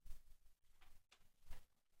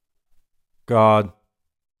God,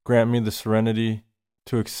 grant me the serenity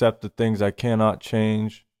to accept the things I cannot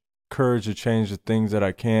change, courage to change the things that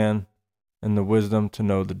I can, and the wisdom to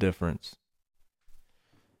know the difference.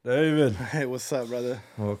 David, Hey, what's up, brother?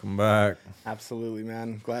 welcome back. Absolutely,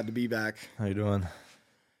 man. Glad to be back. How you doing?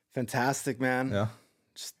 Fantastic, man. Yeah,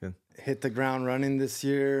 Just good. hit the ground running this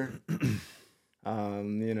year.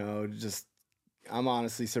 Just I'm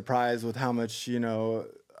honestly surprised with how much, I'm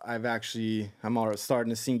already starting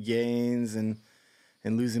to see gains and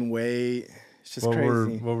losing weight. It's just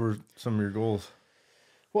crazy. What were some of your goals?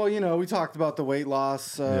 Well, we talked about the weight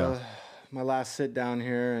loss, my last sit down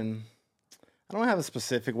here, and I don't have a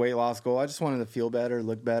specific weight loss goal. I just wanted to feel better,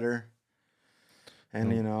 look better.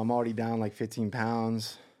 And, I'm already down like 15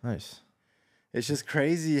 pounds. Nice. It's just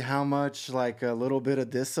crazy how much like a little bit of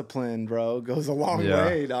discipline, bro, goes a long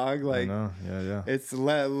way, dog. Like, I know. Yeah. it's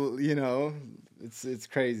it's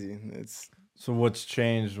crazy. So what's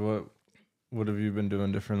changed? What have you been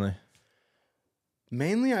doing differently?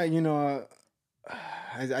 Mainly, I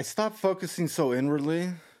stopped focusing so inwardly,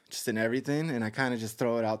 just in everything, and I kind of just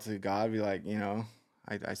throw it out to God. Be like,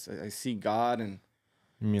 I see God, and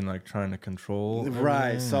You mean like trying to control? right,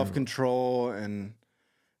 everything, self-control, and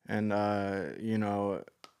I've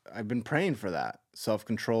been praying for that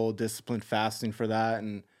self-control, discipline, fasting for that,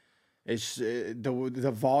 and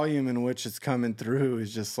the volume in which it's coming through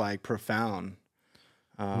is just like profound.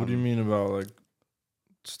 What do you mean about like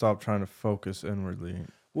stop trying to focus inwardly?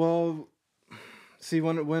 Well, see,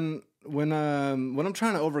 when I'm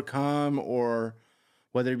trying to overcome, or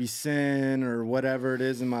whether it be sin or whatever it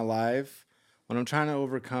is in my life, when I'm trying to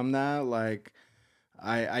overcome that, like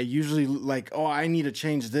I usually like, oh, I need to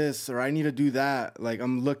change this or I need to do that. Like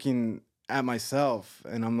I'm looking at myself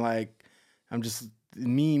and I'm just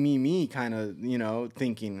me kind of,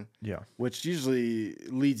 thinking. Yeah. Which usually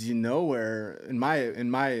leads you nowhere in my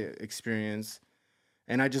experience.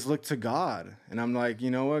 And I just look to God and I'm like, you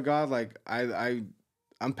know what, God, like I'm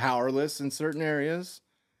powerless in certain areas,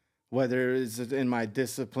 whether it's in my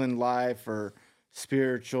disciplined life or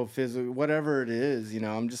spiritual, physical, whatever it is,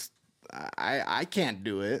 I can't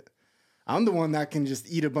do it. I'm the one that can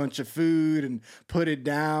just eat a bunch of food and put it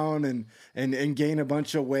down and gain a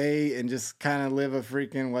bunch of weight and just kind of live a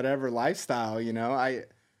freaking whatever lifestyle,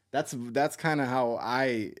 that's kind of how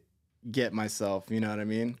I get myself, you know what I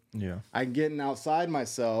mean? Yeah. I'm getting outside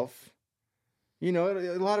myself. A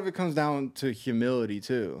lot of it comes down to humility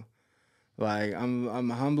too. Like I'm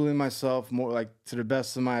humbling myself more like to the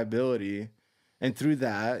best of my ability. And through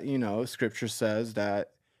that, scripture says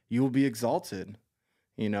that you will be exalted.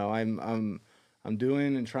 I'm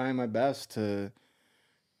doing and trying my best to,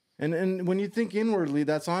 and when you think inwardly,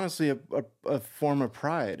 that's honestly a form of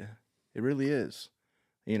pride. It really is.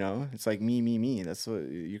 It's like me. That's what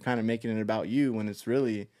you're kind of making it about you when it's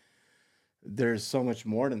really, there's so much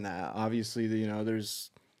more than that. Obviously, there's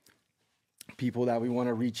people that we want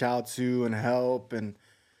to reach out to and help and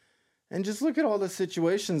just look at all the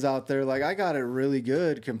situations out there. Like I got it really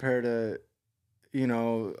good compared to,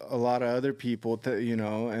 a lot of other people,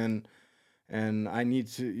 and I need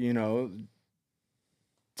to,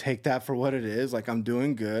 take that for what it is. Like I'm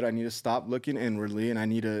doing good. I need to stop looking inwardly and I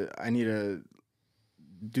need to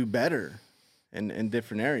do better in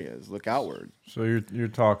different areas, look outward. So you're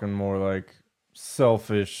talking more like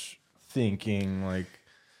selfish thinking, like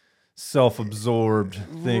self-absorbed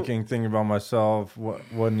thinking about myself,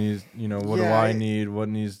 what needs, what do I need, what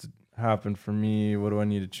needs to happen for me, what do I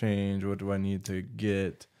need to change, what do I need to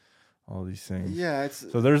get, all these things. Yeah,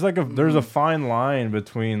 so there's like there's a fine line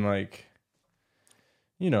between like,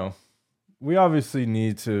 we obviously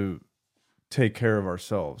need to take care of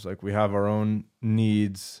ourselves. Like we have our own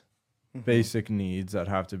needs, basic needs that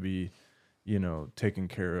have to be, taken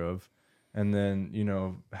care of. And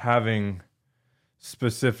then, having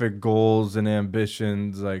specific goals and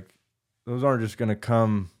ambitions, like those aren't just going to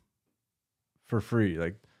come for free.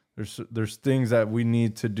 Like there's things that we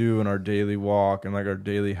need to do in our daily walk and like our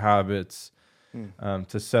daily habits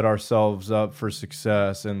to set ourselves up for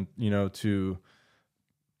success and, to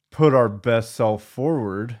put our best self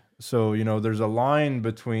forward. So, there's a line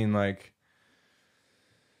between like,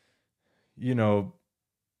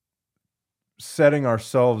 setting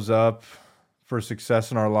ourselves up for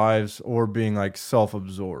success in our lives or being like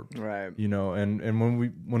self-absorbed. right.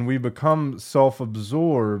 And when we become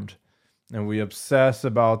self-absorbed and we obsess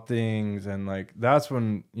about things and like, that's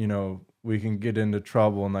when, we can get into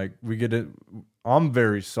trouble and like I'm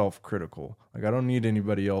very self-critical. Like I don't need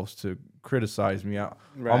anybody else to criticize me.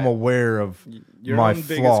 I'm aware of your my own flaws.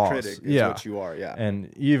 biggest critic is what you are. Yeah.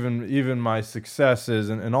 And even my successes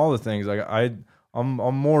and all the things, like I'm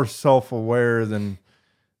more self-aware than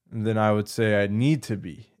than I would say I need to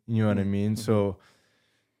be. You know what I mean? So,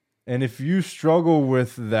 and if you struggle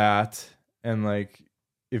with that, and like,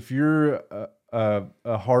 if you're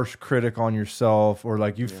a harsh critic on yourself, or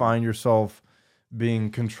like you find yourself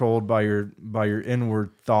being controlled by your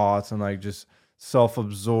inward thoughts and like just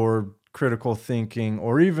self-absorbed critical thinking,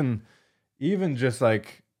 or even just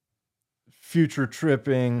like future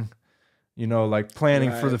tripping, you know, like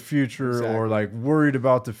planning for the future, or like worried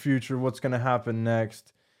about the future, what's going to happen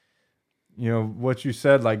next. You know, what you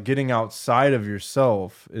said, like getting outside of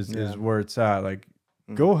yourself is where it's at. Like,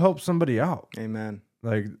 go help somebody out. Amen.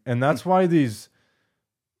 Like, and that's why these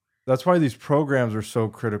programs are so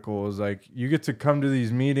critical, is like, you get to come to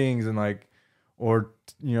these meetings and like, or,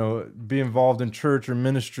 you know, be involved in church or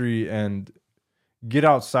ministry and get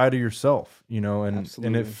outside of yourself, you know, and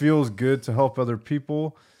it feels good to help other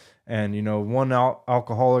people. And, you know, one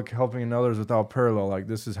alcoholic helping another is without parallel. Like,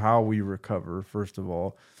 this is how we recover, first of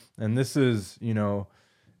all. And this is, you know,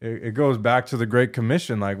 it goes back to the Great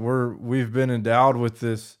Commission. Like, we've been endowed with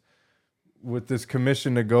this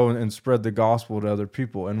commission to go and spread the gospel to other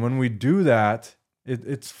people. And when we do that,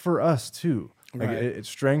 it's for us too. Like, it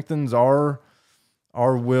strengthens our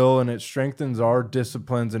will, and it strengthens our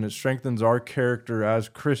disciplines, and it strengthens our character as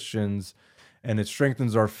Christians, and it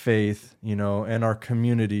strengthens our faith, you know, and our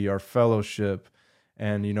community, our fellowship.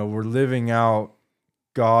 And, you know, we're living out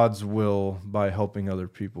God's will by helping other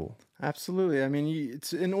people. Absolutely. I mean,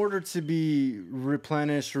 it's in order to be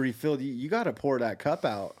replenished or refilled, you got to pour that cup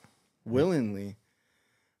out willingly.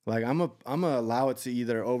 Like, I'm gonna allow it to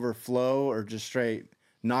either overflow or just straight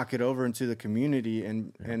knock it over into the community,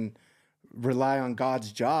 and rely on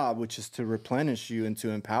God's job, which is to replenish you and to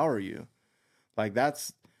empower you. Like,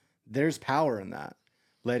 there's power in that.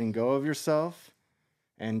 Letting go of yourself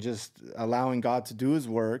and just allowing God to do his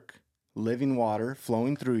work, living water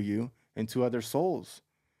flowing through you into other souls.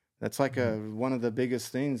 That's like one of the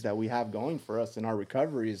biggest things that we have going for us in our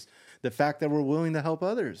recovery, is the fact that we're willing to help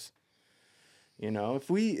others. You know, if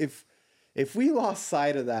we lost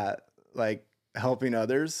sight of that, like helping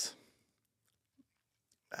others,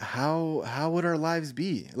 how would our lives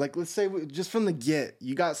be? Like, let's say just from the get,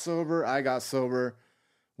 you got sober, I got sober,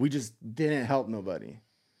 we just didn't help nobody.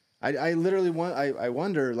 I literally I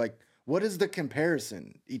wonder, like, what is the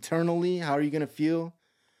comparison eternally? How are you gonna feel?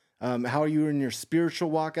 How are you in your spiritual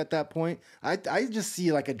walk at that point? I just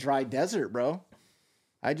see like a dry desert, bro.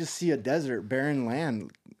 I just see a desert, barren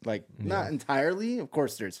land. Like, not entirely. Of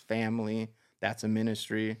course, there's family. That's a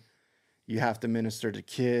ministry. You have to minister to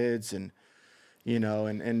kids, and you know,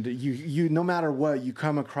 and you no matter what, you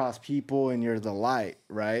come across people and you're the light,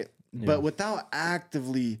 right? Yeah. But without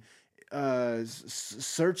actively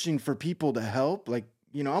searching for people to help, like,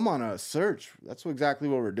 you know, I'm on a search. That's exactly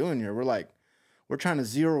what we're doing here. We're trying to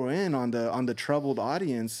zero in on the troubled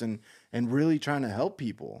audience and really trying to help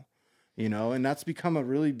people, you know, and that's become a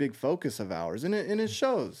really big focus of ours. And it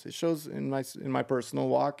shows. It shows in my personal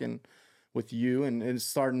walk and with you, and it's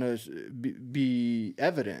starting to be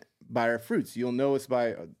evident by our fruits. You'll know it's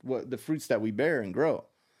by what the fruits that we bear and grow,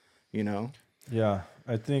 you know? Yeah,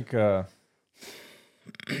 I think, you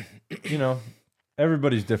know,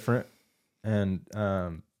 everybody's different. And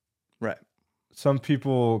right. Some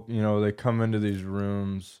people, you know, they come into these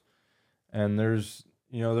rooms and there's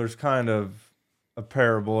kind of a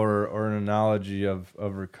parable or an analogy of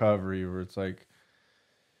recovery, where it's like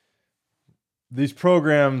these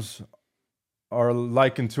programs are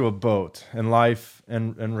likened to a boat, and life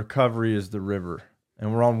and recovery is the river.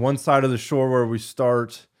 And we're on one side of the shore where we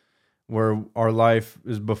start, where our life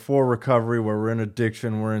is before recovery, where we're in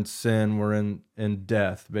addiction, we're in sin, we're in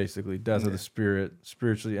death, basically, death of the spirit,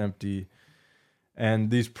 spiritually empty.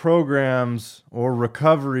 And these programs, or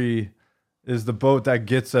recovery, is the boat that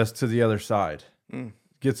gets us to the other side,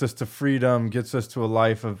 gets us to freedom, gets us to a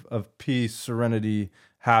life of peace, serenity,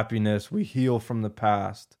 happiness. We heal from the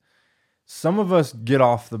past. Some of us get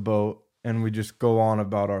off the boat and we just go on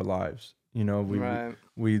about our lives. You know,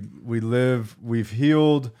 we live, we've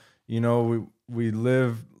healed, you know, we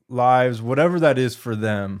live lives, whatever that is for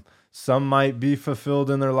them. Some might be fulfilled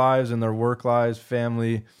in their lives, in their work lives,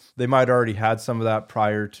 family. They might already had some of that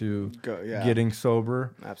prior to getting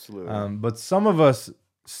sober. Absolutely. But some of us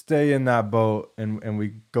stay in that boat and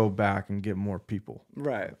we go back and get more people.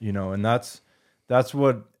 Right. You know, and that's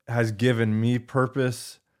what has given me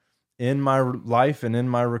purpose in my life and in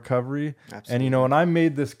my recovery. Absolutely. And, you know, and I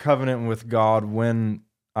made this covenant with God when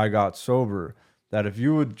I got sober, that if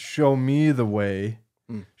you would show me the way,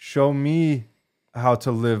 show me how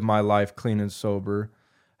to live my life clean and sober,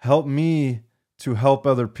 help me to help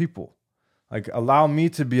other people. Like, allow me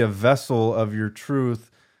to be a vessel of your truth.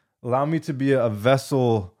 Allow me to be a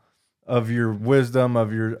vessel of your wisdom,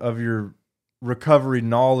 of your recovery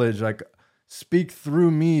knowledge, like speak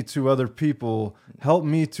through me to other people, help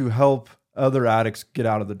me to help other addicts get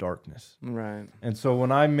out of the darkness. Right. And so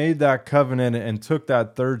when I made that covenant and took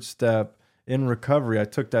that third step in recovery, I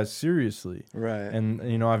took that seriously. Right.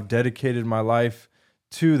 And, I've dedicated my life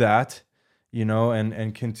to that,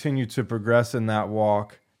 and continue to progress in that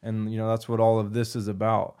walk. And, that's what all of this is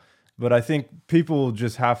about. But I think people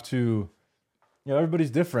just have to, everybody's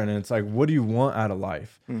different. And it's like, what do you want out of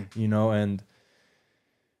life? And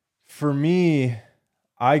for me,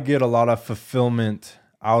 I get a lot of fulfillment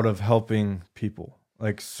out of helping people.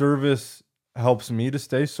 Like service helps me to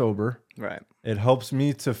stay sober. Right. It helps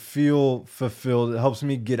me to feel fulfilled. It helps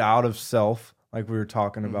me get out of self, like we were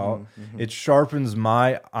talking about. It sharpens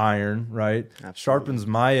my iron, right? Absolutely. Sharpens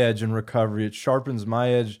my edge in recovery. It sharpens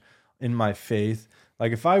my edge in my faith.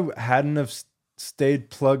 Like if I hadn't have stayed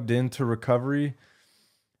plugged into recovery,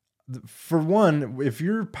 for one, if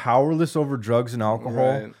you're powerless over drugs and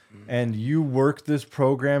alcohol, right. and you work this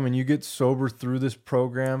program and you get sober through this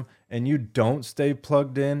program and you don't stay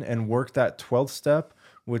plugged in and work that 12th step,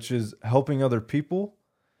 which is helping other people,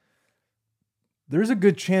 there's a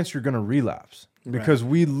good chance you're going to relapse because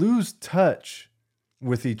we lose touch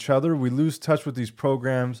with each other. We lose touch with these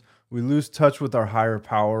programs. We lose touch with our higher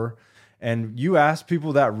power. And you ask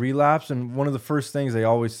people that relapse, and one of the first things they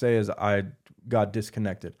always say is, I got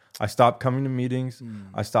disconnected. I stopped coming to meetings.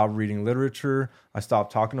 I stopped reading literature. I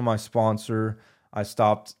stopped talking to my sponsor. I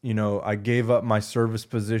stopped, I gave up my service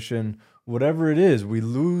position. Whatever it is, we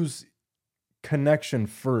lose connection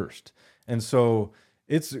first. And so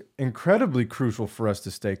it's incredibly crucial for us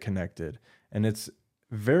to stay connected. And it's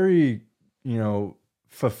very,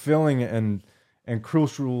 fulfilling and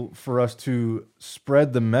crucial for us to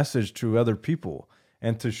spread the message to other people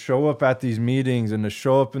and to show up at these meetings and to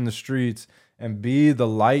show up in the streets and be the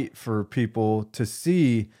light for people to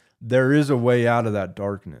see there is a way out of that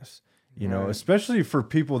darkness, especially for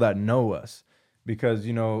people that know us, because,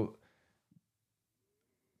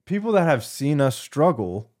 people that have seen us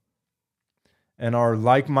struggle and are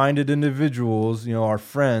like-minded individuals, our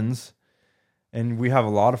friends, and we have a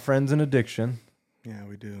lot of friends in addiction. Yeah,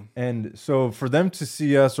 we do. And so for them to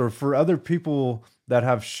see us, or for other people that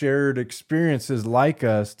have shared experiences like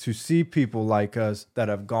us, to see people like us that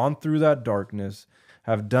have gone through that darkness,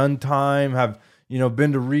 have done time, have,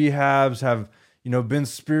 been to rehabs, have, been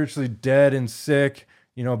spiritually dead and sick,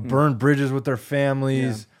 burned bridges with their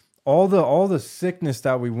families, all the sickness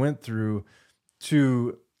that we went through,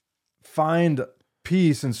 to find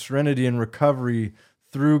peace and serenity and recovery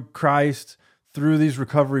through Christ, through these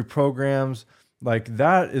recovery programs. Like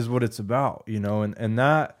that is what it's about, and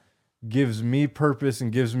that gives me purpose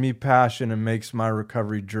and gives me passion and makes my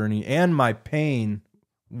recovery journey and my pain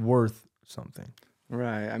worth something.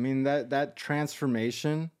 Right. I mean, that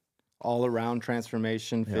transformation, all around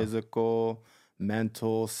transformation, physical,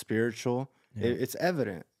 mental, spiritual, it's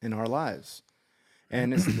evident in our lives.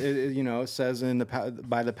 And it says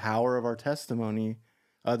by the power of our testimony,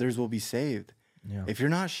 others will be saved. Yeah. If you're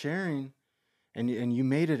not sharing and you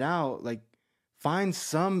made it out, like, find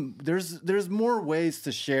some, there's more ways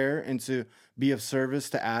to share and to be of service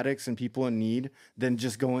to addicts and people in need than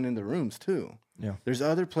just going in the rooms too. Yeah. There's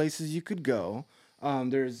other places you could go.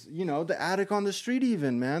 There's, the addict on the street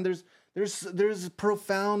even, man. There's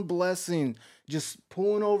profound blessing just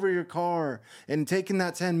pulling over your car and taking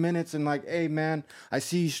that 10 minutes and like, hey man, I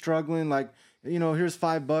see you struggling. Like, here's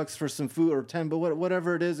 $5 for some food or 10, but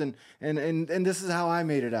whatever it is. And this is how I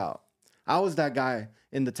made it out. I was that guy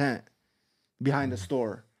in the tent behind the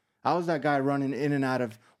store. I was that guy running in and out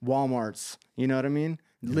of Walmarts. You know what I mean?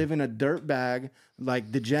 Yeah. Living a dirtbag,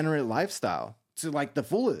 like degenerate lifestyle to like the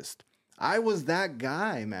fullest. I was that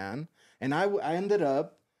guy, man. And I ended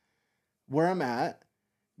up where I'm at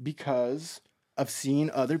because of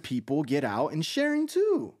seeing other people get out and sharing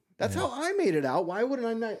too. That's how I made it out. Why wouldn't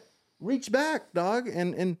I not reach back, dog,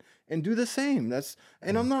 and do the same?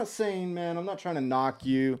 I'm not saying, man, I'm not trying to knock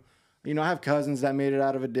you. I have cousins that made it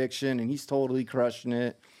out of addiction, and he's totally crushing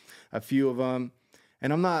it. A few of them,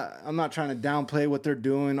 and I'm not trying to downplay what they're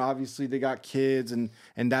doing. Obviously, they got kids, and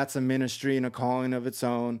that's a ministry and a calling of its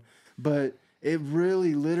own. But it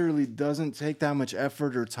really, literally doesn't take that much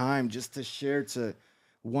effort or time just to share to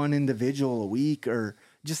one individual a week, or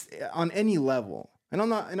just on any level. And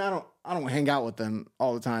I don't hang out with them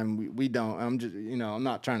all the time. We don't. I'm just, I'm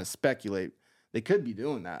not trying to speculate. They could be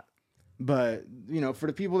doing that. But, for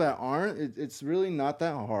the people that aren't, it's really not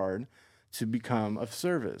that hard to become of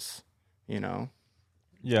service, Yeah,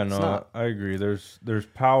 no, I agree. There's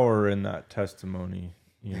power in that testimony,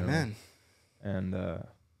 Amen. And,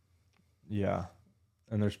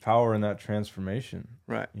 there's power in that transformation,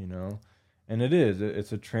 Right. you know, and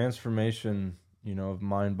it's a transformation, you know, of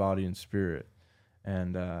mind, body, and spirit.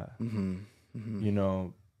 And, you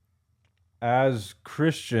know, as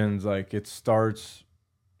Christians, like it starts,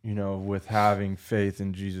 you know, with having faith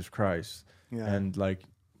in Jesus Christ. Yeah. And like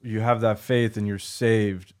you have that faith and you're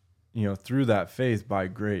saved, you know, through that faith by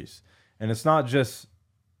grace. And it's not just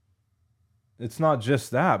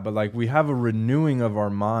that, but like we have a renewing of our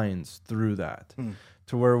minds through that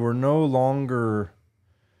to where we're no longer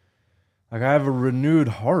like, I have a renewed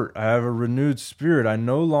heart. I have a renewed spirit. I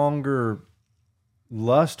no longer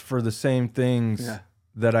lust for the same things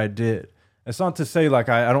that I did. It's not to say like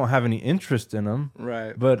I don't have any interest in them,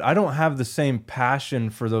 right? But I don't have the same passion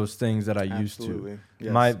for those things that I used to.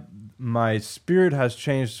 Yes. My spirit has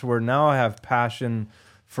changed to where now I have passion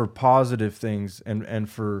for positive things and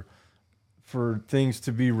for things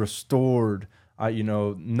to be restored. You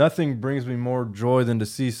know, nothing brings me more joy than to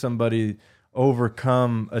see somebody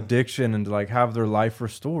overcome addiction and to like have their life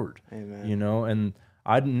restored. Amen. You know, and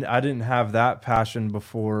I didn't have that passion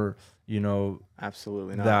before, you know,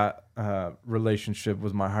 absolutely not. That relationship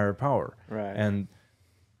with my higher power. Right. And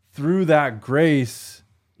through that grace,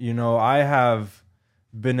 you know, I have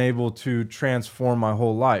been able to transform my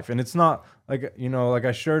whole life. And it's not like, you know, like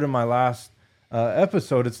I shared in my last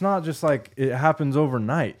episode, it's not just like it happens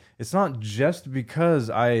overnight. It's not just because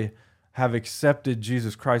I have accepted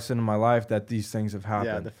Jesus Christ into my life that these things have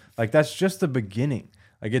happened. Like that's just the beginning.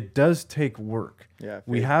 Like it does take work. Yeah.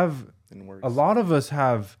 We have, a lot of us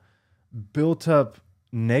have built up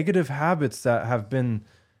negative habits that have been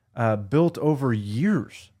built over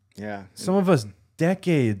years. Yeah. Some of us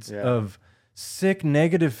decades of sick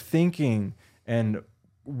negative thinking and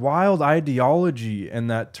wild ideology,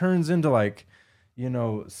 and that turns into like, you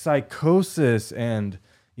know, psychosis and,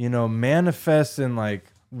 you know, manifests in like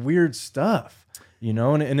weird stuff, you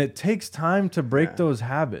know, and it takes time to break those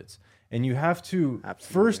habits. And you have to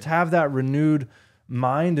first have that renewed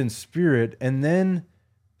mind and spirit, and then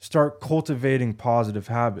start cultivating positive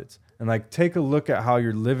habits. And like take a look at how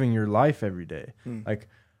you're living your life every day. Like,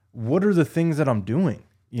 what are the things that I'm doing?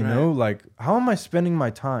 You know, like how am I spending my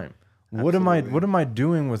time? What am I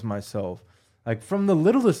doing with myself? Like from the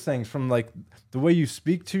littlest things, from like the way you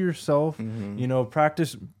speak to yourself, you know,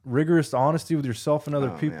 practice rigorous honesty with yourself and other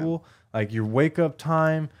people, like your wake up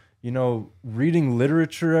time, you know, reading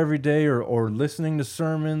literature every day or listening to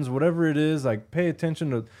sermons, whatever it is, like pay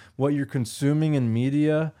attention to what you're consuming in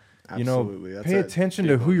media. Absolutely. You know, pay attention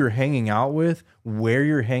to who you're hanging out with, where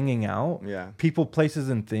you're hanging out, people, places,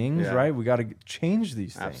 and things, right? We got to change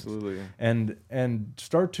these things. Absolutely. And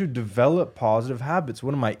start to develop positive habits.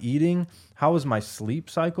 What am I eating? How is my sleep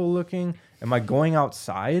cycle looking? Am I going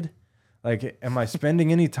outside? Like, am I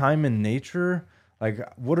spending any time in nature? Like,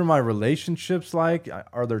 what are my relationships like?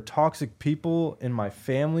 Are there toxic people in my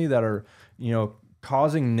family that are, you know,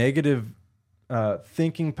 causing negative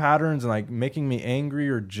thinking patterns and like making me angry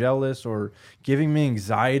or jealous or giving me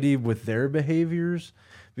anxiety with their behaviors?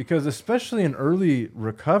 Because especially in early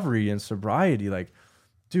recovery and sobriety, like,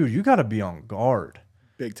 dude, you got to be on guard.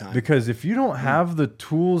 Big time. Because if you don't have the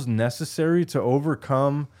tools necessary to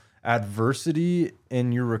overcome adversity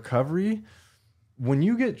in your recovery, when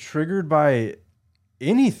you get triggered by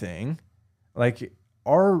anything, like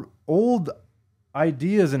our old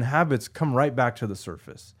ideas and habits come right back to the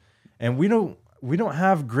surface. And we don't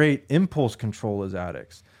have great impulse control as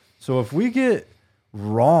addicts. So if we get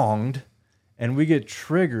wronged and we get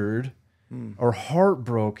triggered or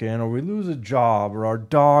heartbroken or we lose a job or our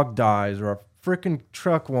dog dies or our freaking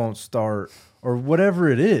truck won't start or whatever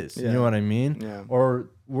it is, you know what I mean? Yeah. Or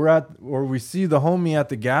we see the homie at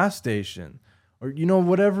the gas station or, you know,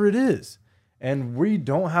 whatever it is. And we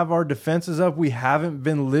don't have our defenses up. We haven't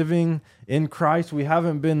been living in Christ. We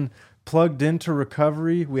haven't been plugged into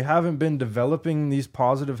recovery. We haven't been developing these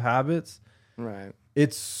positive habits. Right.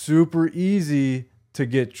 It's super easy to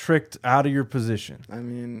get tricked out of your position. I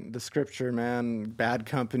mean, the scripture, man, bad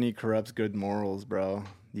company corrupts good morals, bro.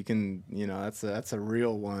 You can, you know, that's a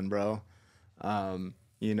real one, bro.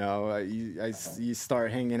 You know, you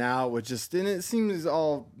start hanging out with just, and it seems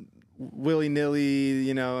all willy-nilly,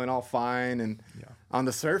 you know, and all fine and on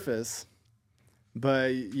the surface.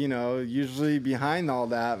 But, you know, usually behind all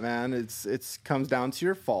that, man, it's comes down to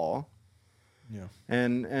your fall. Yeah.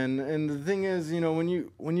 And the thing is, you know,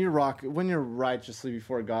 when you're righteously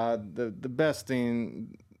before God, the best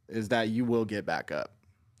thing is that you will get back up.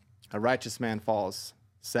 A righteous man falls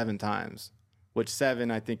 7 times, which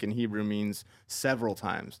 7, I think in Hebrew means several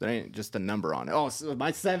times. There ain't just a number on it. Oh, so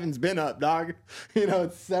my 7's been up, dog. You know,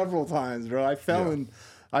 it's several times, bro. I fell in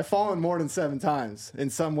I've fallen more than 7 times in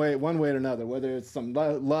some way, one way or another, whether it's some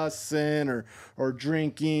lust, sin, or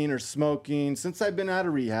drinking or smoking. Since I've been out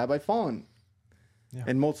of rehab, I've fallen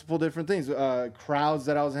in multiple different things. Crowds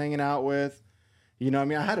that I was hanging out with, you know what I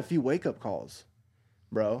mean? I had a few wake-up calls,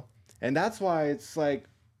 bro. And that's why it's like,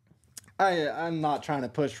 I'm not trying to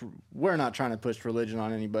push, we're not trying to push religion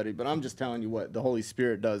on anybody, but I'm just telling you what the Holy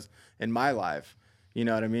Spirit does in my life. You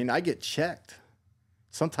know what I mean? I get checked.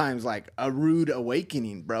 Sometimes like a rude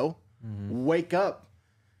awakening, bro. Mm-hmm. Wake up.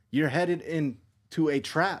 You're headed into a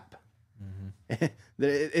trap. Mm-hmm.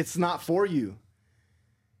 It's not for you.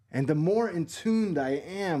 And the more in tuned I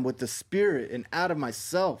am with the Spirit and out of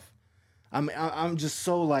myself, I'm just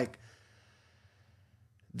so like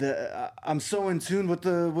I'm so in tune with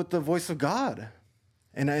the voice of God,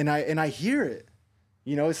 and I hear it.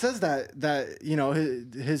 You know, it says that you know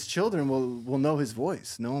his children will know his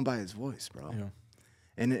voice, know him by his voice, bro. Yeah.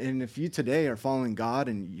 And if you today are following God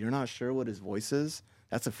and you're not sure what his voice is,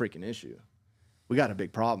 that's a freaking issue. We got a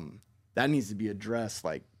big problem. That needs to be addressed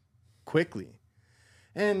like quickly.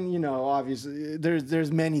 And, you know, obviously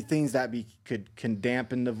there's many things that can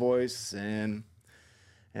dampen the voice and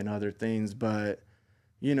other things. But,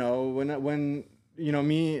 you know, when you know,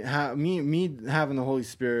 me having the Holy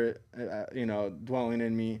Spirit, you know, dwelling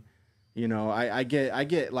in me, you know, I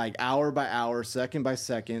get like hour by hour, second by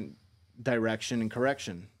second direction and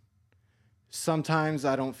correction. Sometimes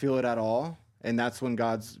I don't feel it at all, and that's when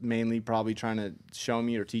God's mainly probably trying to show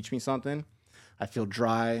me or teach me something. I feel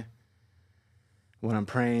dry when I'm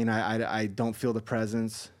praying. I don't feel the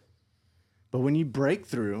presence. But when you break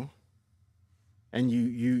through and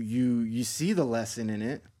you see the lesson in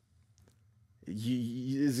it,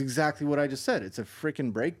 is exactly what I just said. It's a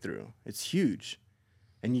freaking breakthrough. It's huge.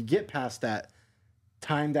 And you get past that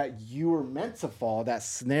time that you were meant to fall, that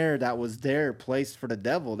snare that was there placed for the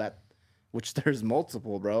devil, which there's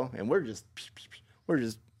multiple, bro. And we're just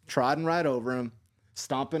trotting right over him,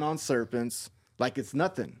 stomping on serpents like it's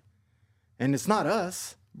nothing. And it's not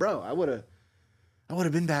us, bro. I would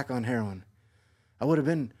have been back on heroin. I would have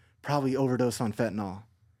been probably overdosed on fentanyl.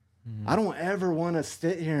 Mm-hmm. I don't ever want to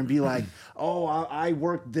sit here and be like, oh, I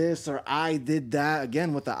worked this or I did that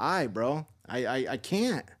again with the I, bro. I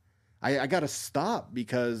can't. I got to stop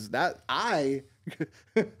because that I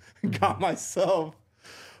got myself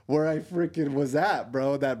where I freaking was at,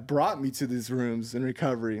 bro, that brought me to these rooms in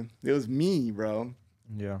recovery. It was me, bro.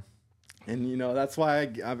 Yeah. And, you know, that's why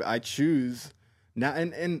I choose now.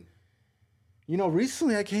 And, you know,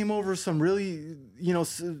 recently I came over some really, you know,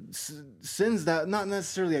 sins that not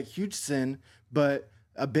necessarily a huge sin, but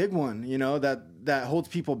a big one, you know, that holds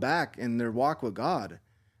people back in their walk with God.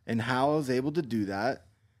 And how I was able to do that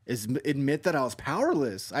is admit that I was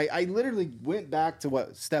powerless. I literally went back to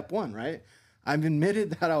step 1, right? I've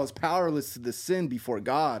admitted that I was powerless to the sin before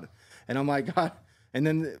God. And I'm like, God, and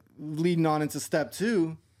then leading on into step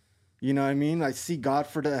 2, you know what I mean? I see God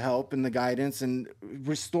for the help and the guidance and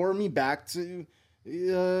restore me back to,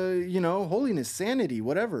 you know, holiness, sanity,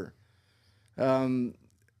 whatever.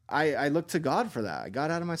 I look to God for that. I got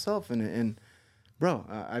out of myself and bro,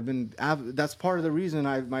 that's part of the reason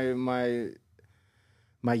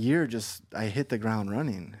my year I hit the ground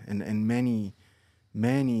running in many,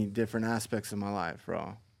 many different aspects of my life,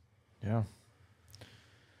 bro. Yeah.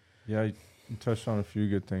 Yeah, you touched on a few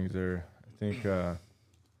good things there. I think,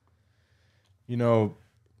 you know,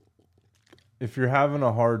 if you're having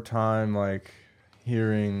a hard time, like,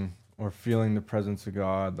 hearing or feeling the presence of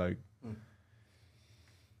God, like,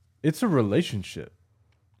 it's a relationship.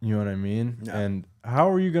 You know what I mean? Yeah. And how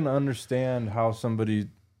are you going to understand how somebody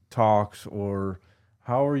talks, or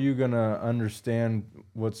how are you going to understand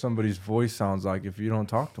what somebody's voice sounds like if you don't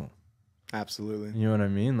talk to them? Absolutely. You know what I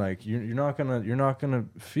mean? Like, you're not gonna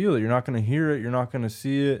feel it. You're not gonna hear it. You're not gonna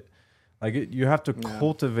see it. Like, you have to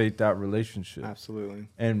cultivate that relationship. Absolutely.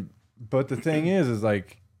 But the thing is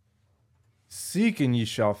like, seek and ye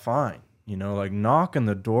shall find. You know, like, knock and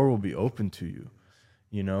the door will be open to you.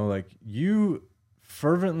 You know, like, you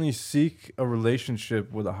fervently seek a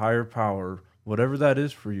relationship with a higher power, whatever that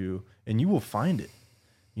is for you, and you will find it.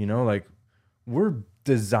 You know, like, we're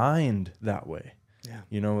designed that way. Yeah.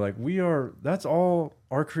 You know, like, that's all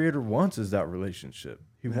our Creator wants, is that relationship.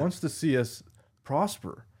 He wants to see us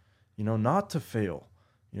prosper, you know, not to fail.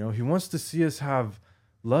 You know, he wants to see us have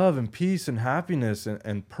love and peace and happiness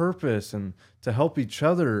and purpose, and to help each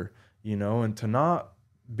other, you know, and to not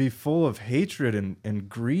be full of hatred and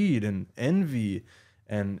greed and envy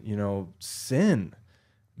and, you know, sin.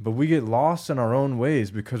 But we get lost in our own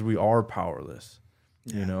ways because we are powerless,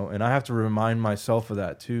 you know, and I have to remind myself of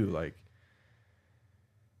that too. Like,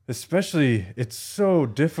 especially it's so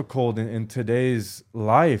difficult in today's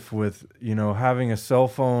life with, you know, having a cell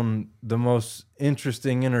phone, the most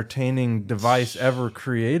interesting, entertaining device ever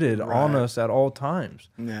created on us at all times.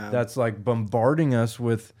 Yeah. That's like bombarding us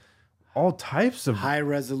with all types of high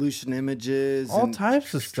resolution images, all and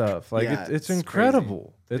types of stuff. Like yeah, it's crazy.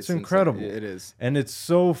 incredible. It's incredible. Insane. It is. And it's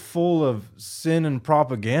so full of sin and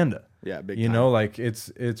propaganda. Yeah, big you time. know, like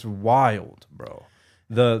it's wild, bro.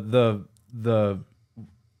 The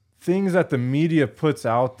things that the media puts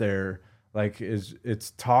out there, like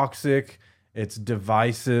it's toxic, it's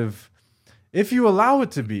divisive. If you allow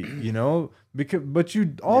it to be, you know, but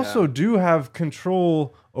you also do have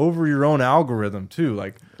control over your own algorithm too.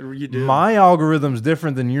 Like You do. my algorithm's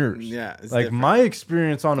different than yours. Yeah, it's like different. my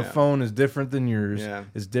experience on a phone is different than yours. Yeah.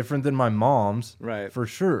 It's different than my mom's. Right. For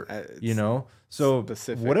sure. It's You know, so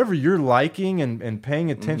specific. whatever you're liking and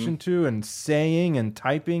paying attention to and saying and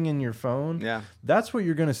typing in your phone, that's what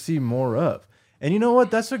you're going to see more of. And you know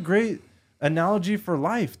what? That's a great analogy for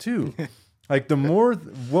life too. Like the more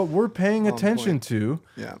what we're paying attention to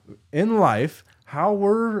in life, how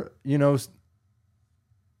we're, you know,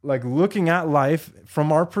 like looking at life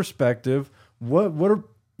from our perspective, what are,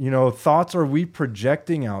 you know, thoughts are we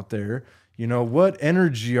projecting out there? You know, what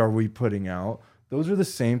energy are we putting out? Those are the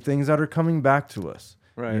same things that are coming back to us.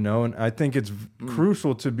 Right. You know, and I think it's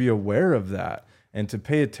crucial to be aware of that and to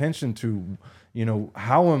pay attention to, you know,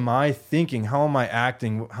 how am I thinking? How am I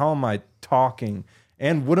acting? How am I talking?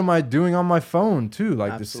 And what am I doing on my phone too?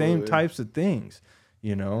 Like the same types of things,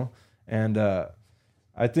 you know? And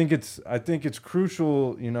I think it's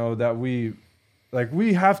crucial, you know, that we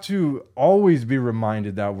have to always be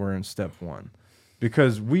reminded that we're in step one,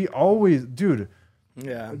 because we always, dude,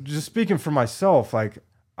 just speaking for myself, like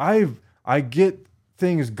I get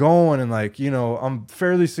things going and like, you know, I'm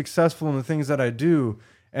fairly successful in the things that I do.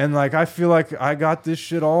 And like, I feel like I got this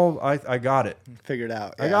shit all, I got it. Figured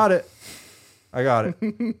out. Yeah. I got it.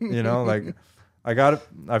 You know, like I got it.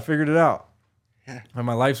 I figured it out. Yeah. And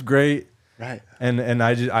my life's great. Right. And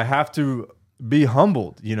I have to be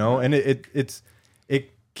humbled, you know, and it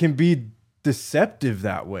can be deceptive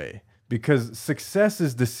that way, because success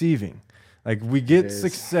is deceiving. Like we get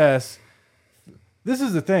success. This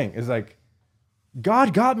is the thing, is like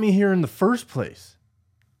God got me here in the first place.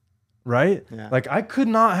 Right? Yeah. Like I could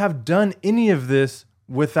not have done any of this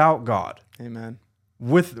without God. Amen.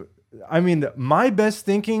 My best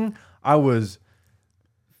thinking, I was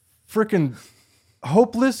freaking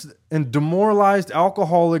hopeless and demoralized,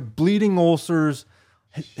 alcoholic, bleeding ulcers,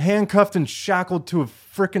 handcuffed and shackled to a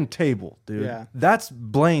freaking table, dude. Yeah. That's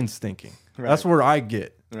Blaine's thinking. Right. That's where I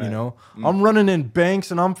get, you know. I'm running in banks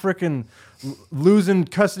and I'm freaking losing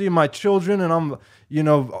custody of my children, and I'm, you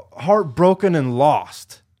know, heartbroken and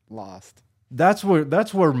lost. That's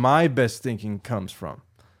where my best thinking comes from.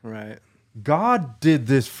 Right. God did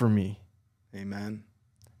this for me. Amen.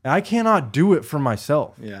 I cannot do it for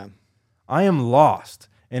myself. Yeah. I am lost.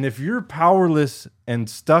 And if you're powerless and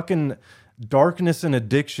stuck in darkness and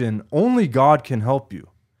addiction, only God can help you.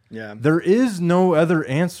 Yeah. There is no other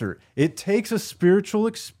answer. It takes a spiritual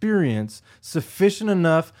experience sufficient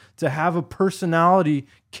enough to have a personality,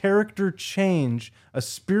 character change, a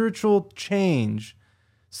spiritual change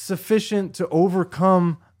sufficient to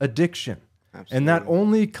overcome addiction. Absolutely. And that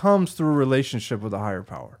only comes through a relationship with a higher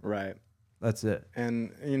power. Right. That's it.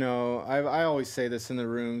 And, you know, I always say this in the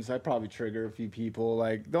rooms. I probably trigger a few people.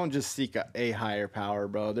 Like, don't just seek a higher power,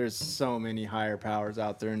 bro. There's so many higher powers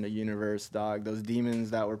out there in the universe, dog. Those demons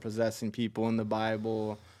that were possessing people in the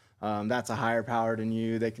Bible, that's a higher power than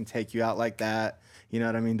you. They can take you out like that. You know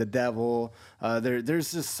what I mean? The devil.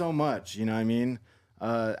 There's just so much, you know what I mean,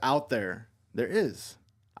 out there. There is.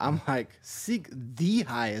 I'm like, seek the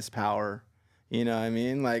highest power. You know what I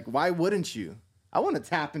mean? Like, why wouldn't you? I want to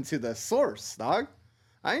tap into the source, dog.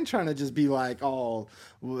 I ain't trying to just be like all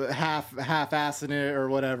half-assing it or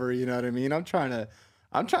whatever. You know what I mean? I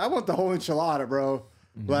want the whole enchilada, bro.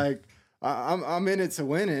 Mm-hmm. Like, I'm in it to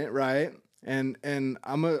win it, right? And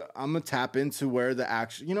I'm a tap into where the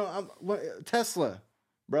action. You know, Tesla,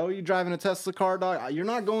 bro. You driving a Tesla car, dog? You're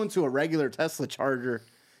not going to a regular Tesla charger.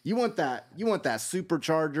 You want that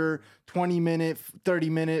supercharger, 20-minute,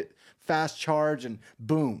 30-minute fast charge, and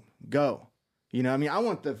boom, go. You know what I mean? I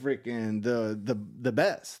want the freaking the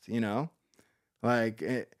best, you know? Like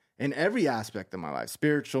in every aspect of my life,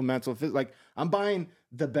 spiritual, mental, physical. Like I'm buying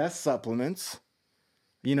the best supplements.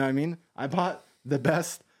 You know what I mean? I bought the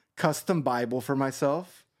best custom Bible for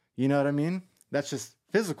myself. You know what I mean? That's just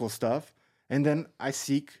physical stuff. And then I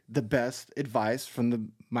seek the best advice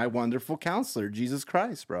from my wonderful counselor, Jesus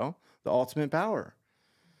Christ, bro. The ultimate power.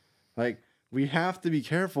 Like, we have to be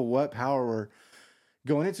careful what power we're,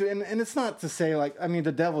 going into it. And it's not to say like, I mean,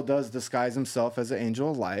 the devil does disguise himself as an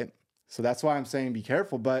angel of light. So that's why I'm saying be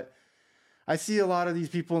careful. But I see a lot of these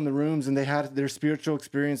people in the rooms and they had their spiritual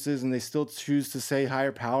experiences and they still choose to say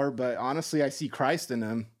higher power. But honestly, I see Christ in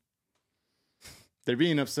them. They're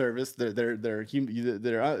being of service. They're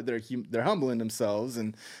humbling themselves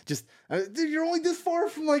and just dude, you're only this far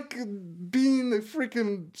from like being a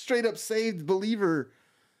freaking straight up saved believer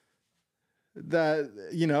that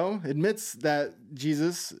admits that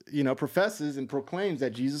Jesus professes and proclaims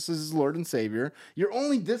that Jesus is his Lord and Savior. You're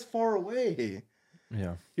only this far away.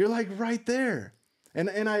 Yeah, you're like right there, and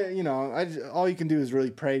all you can do is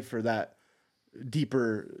really pray for that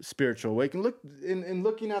deeper spiritual awakening. Look in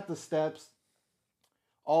looking at the steps.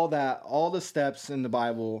 All the steps in the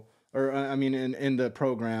Bible, or I mean, in the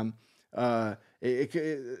program,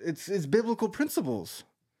 it's biblical principles.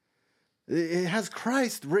 It has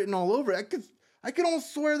Christ written all over it. I could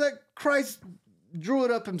almost swear that Christ wrote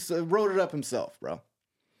it up himself, bro.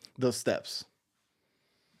 Those steps,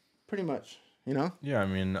 pretty much, Yeah, I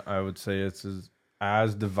mean, I would say it's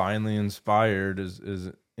as divinely inspired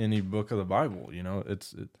as any book of the Bible.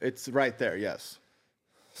 It's right there. Yes.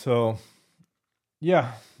 So.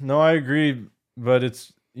 Yeah, no, I agree, but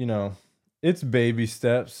it's baby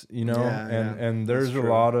steps, and there's a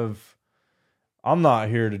lot of. I'm not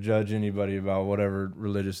here to judge anybody about whatever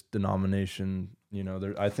religious denomination,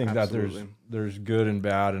 I think Absolutely. that there's good and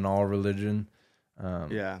bad in all religion.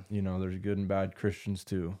 There's good and bad Christians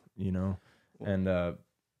too, and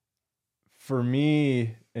for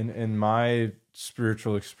me, in my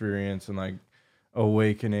spiritual experience and like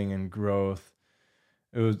awakening and growth.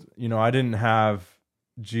 It was, I didn't have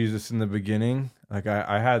Jesus in the beginning. Like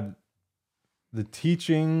I had the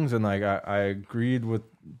teachings and like I agreed with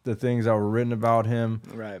the things that were written about him.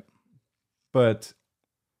 Right. But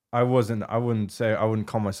I wouldn't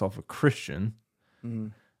call myself a Christian. Mm-hmm.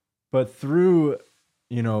 But through,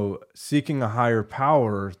 seeking a higher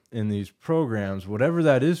power in these programs, whatever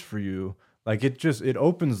that is for you, like it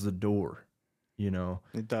opens the door,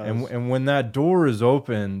 It does. And when that door is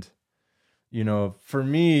opened, for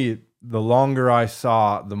me, the longer I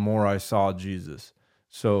saw, the more I saw Jesus.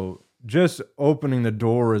 So just opening the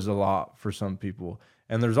door is a lot for some people.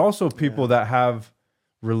 And there's also people that have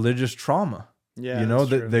religious trauma. Yeah,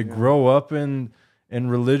 they grow up in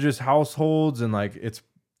religious households and like it's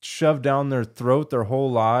shoved down their throat their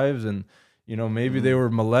whole lives. And, maybe they were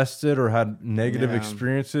molested or had negative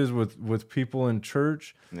experiences with people in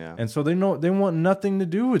church. Yeah. And so they want nothing to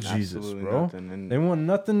do with Jesus, bro. They want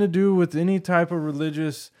nothing to do with any type of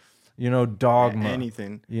religious, dogma.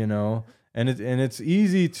 Anything. And it's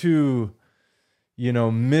easy to,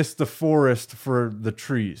 miss the forest for the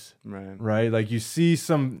trees. Right? Like you see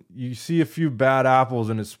a few bad apples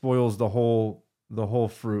and it spoils the whole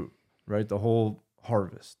fruit, right? The whole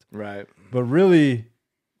harvest. Right. But really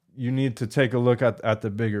you need to take a look at the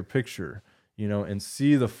bigger picture, and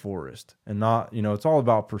see the forest and not, it's all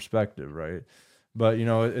about perspective, right? But,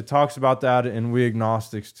 it talks about that in We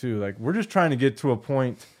Agnostics too. Like we're just trying to get to a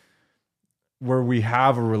point where we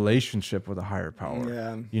have a relationship with a higher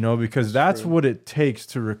power, because that's what it takes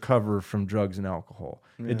to recover from drugs and alcohol.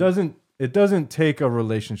 Yeah. It doesn't take a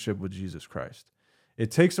relationship with Jesus Christ.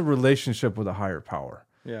 It takes a relationship with a higher power.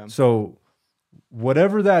 Yeah. So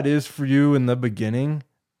whatever that is for you in the beginning,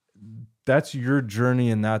 that's your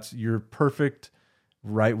journey and that's your perfect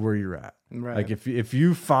right where you're at. Right. Like if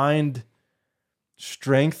you find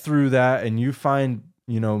strength through that and you find,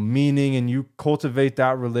 meaning and you cultivate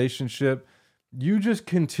that relationship, you just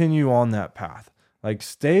continue on that path. Like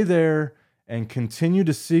stay there and continue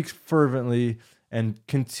to seek fervently and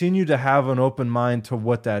continue to have an open mind to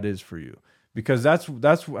what that is for you. Because that's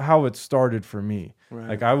how it started for me. Right.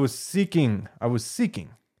 Like I was seeking. I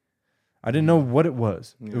didn't know what it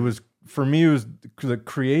was. Yeah. For me, it was the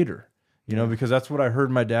creator, because that's what I heard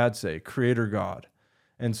my dad say, creator God.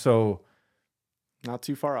 And so not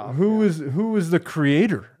too far off. Who is the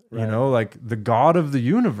creator? Right. Like the God of the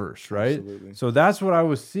universe, right? Absolutely. So that's what I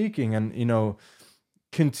was seeking and,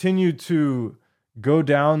 continue to go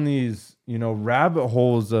down these, rabbit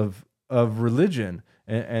holes of religion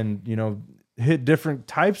and hit different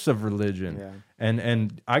types of religion. Yeah.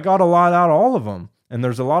 And I got a lot out of all of them. And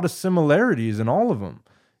there's a lot of similarities in all of them,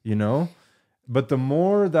 but the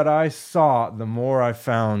more that I sought, the more I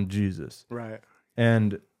found Jesus. Right.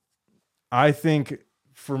 And I think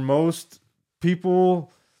for most people,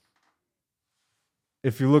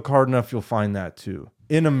 if you look hard enough, you'll find that too.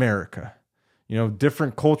 In America,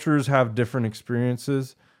 different cultures have different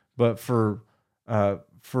experiences, but for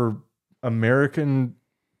American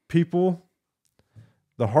people,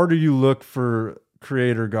 the harder you look for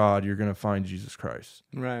creator God, you're going to find Jesus Christ.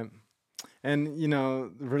 Right. And, you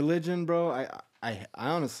know, religion, bro, I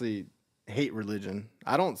honestly hate religion.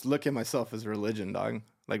 I don't look at myself as religion, dog.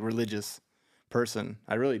 Like religious person.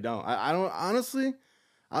 I really don't. I don't, honestly,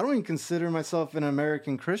 I don't even consider myself an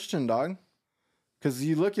American Christian, dog. Because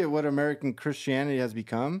you look at what American Christianity has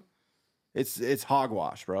become, it's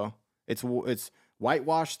hogwash, bro. It's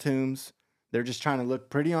whitewashed tombs. They're just trying to look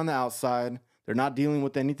pretty on the outside. They're not dealing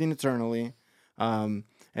with anything eternally. And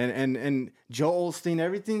Joel Osteen,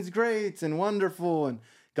 everything's great and wonderful, and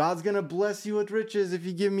God's gonna bless you with riches if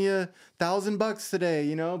you give me $1,000 today.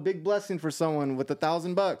 You know, big blessing for someone with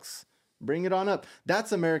 $1,000. Bring it on up.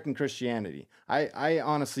 That's American Christianity. I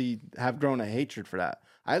honestly have grown a hatred for that.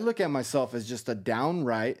 I look at myself as just a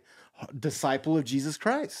downright disciple of Jesus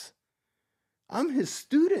Christ. I'm his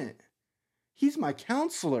student. He's my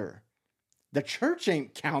counselor. The church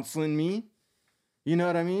ain't counseling me. You know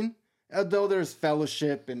what I mean? Although there's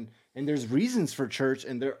fellowship and there's reasons for church,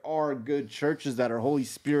 and there are good churches that are Holy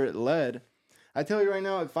Spirit led. I tell you right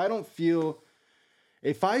now, if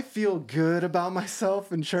I feel good about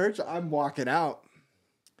myself in church, I'm walking out.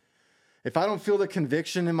 If I don't feel the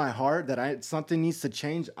conviction in my heart that something needs to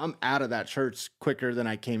change, I'm out of that church quicker than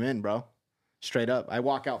I came in, bro. Straight up. I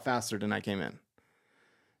walk out faster than I came in.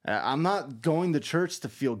 I'm not going to church to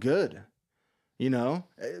feel good, you know?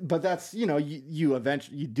 But that's, you know, you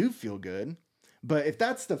eventually, you do feel good. But if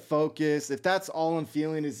that's the focus, if that's all I'm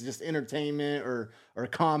feeling is just entertainment or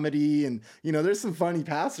comedy, and, you know, there's some funny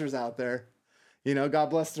pastors out there, you know,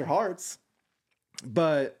 God bless their hearts.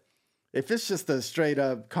 But if it's just a straight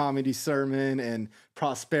up comedy sermon and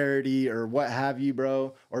prosperity or what have you,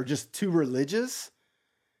 bro, or just too religious,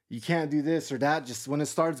 you can't do this or that. Just when it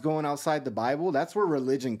starts going outside the Bible, that's where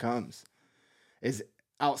religion comes, is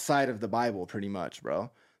outside of the Bible pretty much,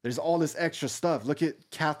 bro. There's all this extra stuff. Look at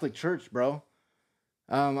Catholic Church, bro.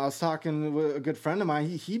 I was talking with a good friend of mine.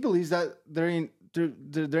 He believes that there ain't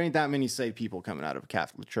that many saved people coming out of a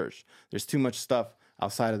Catholic Church. There's too much stuff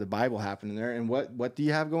outside of the Bible happening there. And what do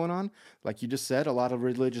you have going on? Like you just said, a lot of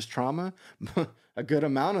religious trauma. A good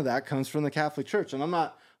amount of that comes from the Catholic Church. And I'm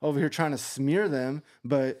not over here trying to smear them,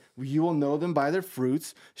 but you will know them by their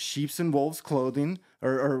fruits. Sheep's and wolves clothing,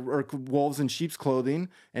 or wolves and sheep's clothing,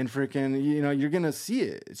 and freaking, you know, you're going to see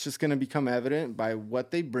it. It's just going to become evident by what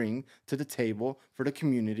they bring to the table for the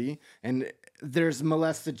community. And there's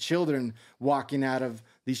molested children walking out of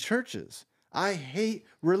these churches. I hate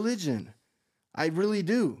religion. I really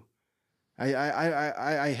do.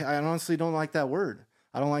 I honestly don't like that word.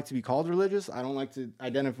 I don't like to be called religious. I don't like to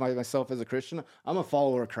identify myself as a Christian. I'm a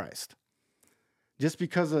follower of Christ. Just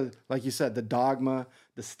because of, like you said, the dogma,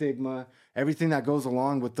 the stigma, everything that goes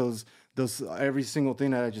along with those every single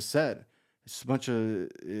thing that I just said. It's a bunch of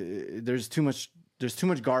there's too much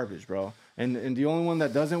garbage, bro. And the only one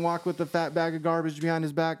that doesn't walk with the fat bag of garbage behind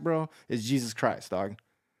his back, bro, is Jesus Christ, dog.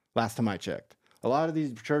 Last time I checked. A lot of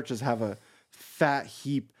these churches have a fat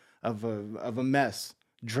heap of a mess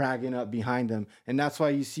dragging up behind them. And that's why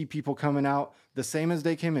you see people coming out the same as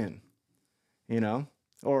they came in, you know,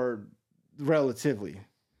 or relatively.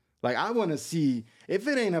 Like, I want to see, if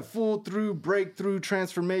it ain't a full through breakthrough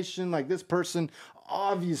transformation, like this person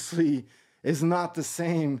obviously is not the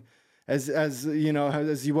same as you know,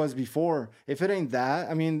 as he was before. If it ain't that,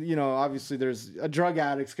 I mean, you know, obviously there's a drug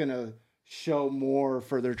addict's going to show more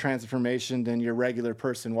for their transformation than your regular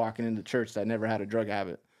person walking into church that never had a drug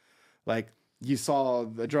habit. Like, you saw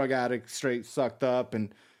a drug addict straight sucked up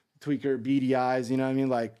and tweaker, beady eyes, you know what I mean?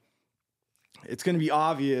 Like, it's going to be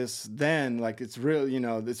obvious then, like, it's really, you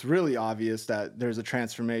know, it's really obvious that there's a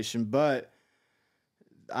transformation, but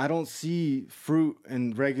I don't see fruit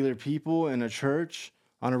in regular people in a church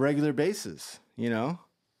on a regular basis, you know?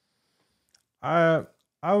 I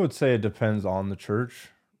would say it depends on the church.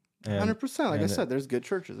 100%. Like I said, there's good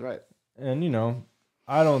churches, right? And, you know,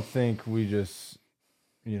 I don't think we just,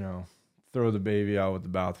 you know, throw the baby out with the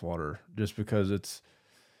bathwater just because it's,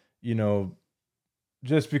 you know,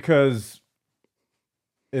 just because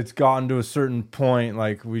it's gotten to a certain point,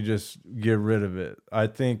 like we just get rid of it. I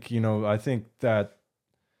think, you know, that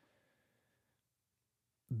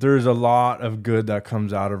there's a lot of good that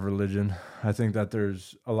comes out of religion. I think that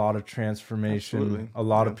there's a lot of transformation. Absolutely. A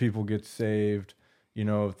lot of people get saved, you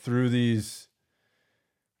know, through these.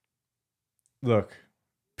 Look,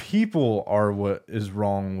 people are what is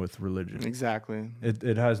wrong with religion. Exactly.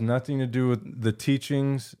 It has nothing to do with the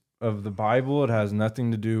teachings of the Bible. It has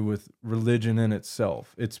nothing to do with religion in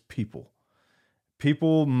itself. It's people.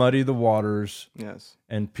 People muddy the waters. Yes.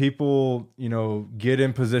 And people, you know, get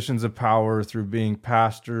in positions of power through being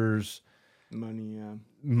pastors. Money, yeah.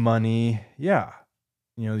 Money, yeah.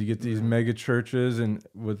 You know, you get these mega churches and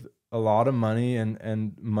with a lot of money,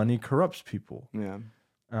 and money corrupts people. Yeah.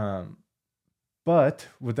 But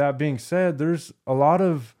with that being said, there's a lot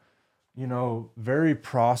of, you know, very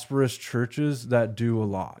prosperous churches that do a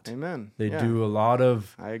lot. Amen. They do a lot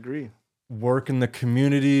of, I agree, work in the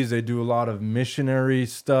communities. They do a lot of missionary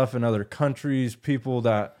stuff in other countries. People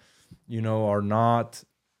that, you know, are not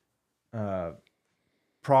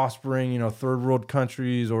prospering, you know, third world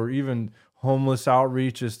countries, or even homeless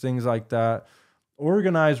outreaches, things like that.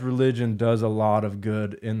 Organized religion does a lot of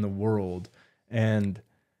good in the world. And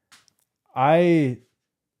I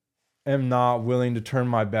am not willing to turn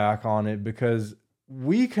my back on it, because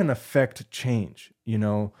we can affect change, you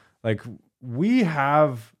know, like we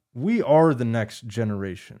are the next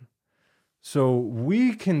generation. So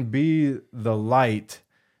we can be the light,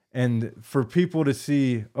 and for people to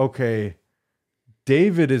see, okay,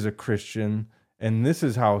 David is a Christian and this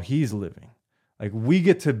is how he's living. Like we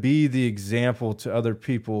get to be the example to other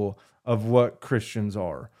people of what Christians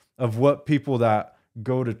are, of what people that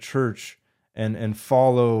go to church and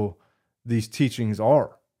follow these teachings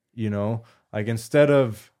are, you know, like instead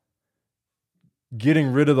of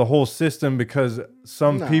getting rid of the whole system because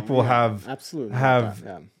some people have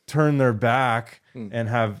turned their back and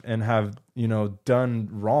have, you know, done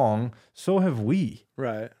wrong. So have we.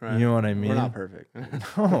 Right. You know what I mean? We're not perfect.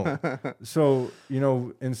 No. So, you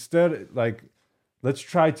know, instead, like, let's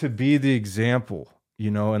try to be the example, you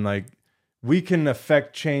know, and like we can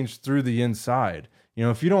affect change through the inside. You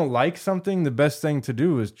know, if you don't like something, the best thing to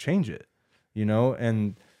do is change it, you know?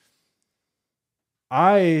 And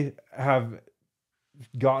I have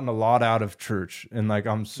gotten a lot out of church, and like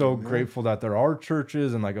I'm so grateful that there are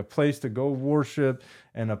churches and like a place to go worship,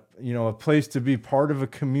 and a place to be part of a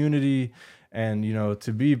community, and you know,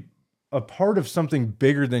 to be a part of something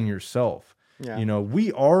bigger than yourself. You know,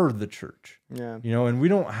 we are the church. You know, and we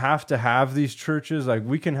don't have to have these churches. Like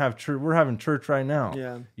we can have church. We're having church right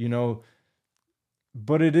now. You know,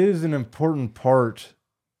 but it is an important part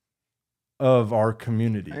of our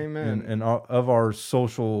community. And of our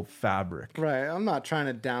social fabric. Right. I'm not trying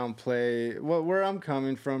to downplay where I'm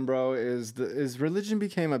coming from, bro, is religion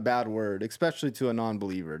became a bad word, especially to a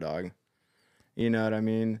non-believer, dog. You know what I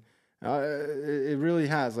mean? It really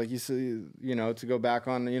has, like you said, you know, to go back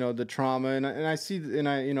on, you know, the trauma, and I see, and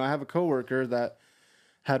I, you know, I have a coworker that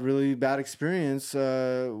had really bad experience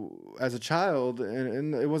as a child,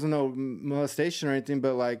 and it wasn't no molestation or anything,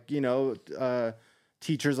 but like, you know,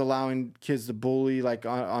 teachers allowing kids to bully like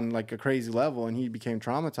on like a crazy level, and he became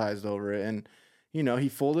traumatized over it, and you know, he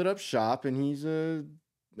folded up shop, and he's I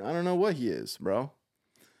don't know what he is, bro.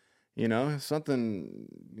 You know, something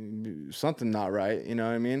not right, you know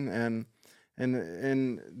what I mean? And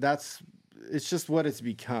it's just what it's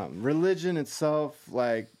become. Religion itself,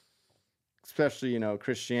 like, especially, you know,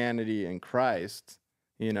 Christianity and Christ,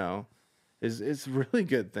 you know, is a really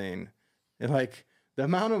good thing. And like the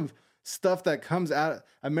amount of stuff that comes out,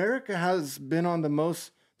 America has been on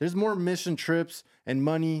there's more mission trips and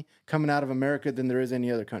money coming out of America than there is any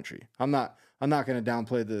other country. I'm not going to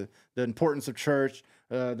downplay the importance of church,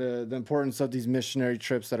 the importance of these missionary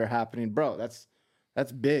trips that are happening, bro.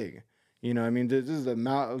 That's big. You know, I mean, this is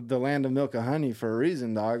the land of milk and honey for a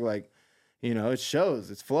reason, dog. Like, you know, it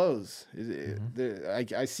shows, it flows.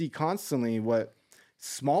 I see constantly what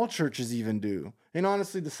small churches even do. And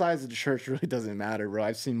honestly, the size of the church really doesn't matter, bro.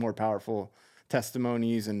 I've seen more powerful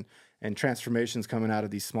testimonies and transformations coming out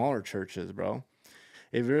of these smaller churches, bro.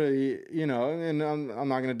 It really, you know, and I'm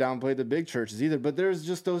not going to downplay the big churches either, but there's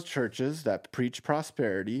just those churches that preach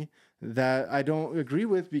prosperity that I don't agree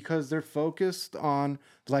with, because they're focused on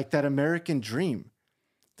like that American dream.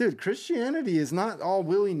 Dude, Christianity is not all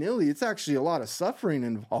willy-nilly. It's actually a lot of suffering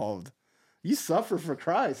involved. You suffer for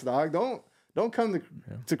Christ, dog. Don't come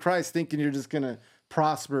to Christ thinking you're just going to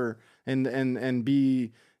prosper and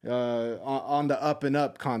be on the up and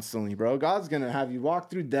up constantly, bro. God's gonna have you walk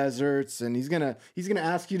through deserts, and he's gonna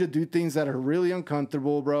ask you to do things that are really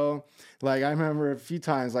uncomfortable, bro. Like I remember a few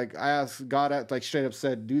times, like I asked God, like straight up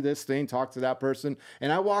said, do this thing, talk to that person,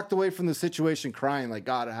 and I walked away from the situation crying, like,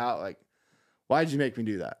 God, why did you make me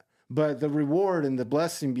do that? But the reward and the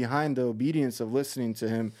blessing behind the obedience of listening to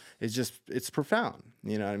him is it's profound.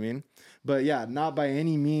 You know what I mean? But yeah, not by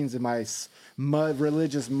any means am I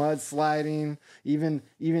religious mudsliding,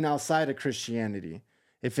 even outside of Christianity.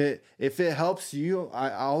 If it helps you,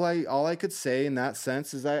 all I could say in that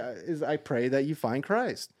sense is I pray that you find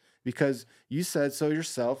Christ, because you said so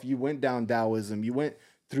yourself. You went down Taoism, you went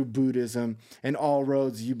through Buddhism, and all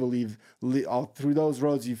roads you believe, all through those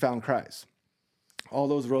roads you found Christ. All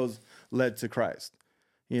those roads led to Christ.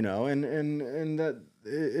 you know, and that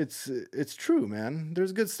it's true, man.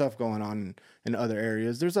 There's good stuff going on in other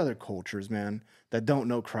areas. There's other cultures, man, that don't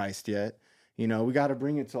know Christ yet. You know, we got to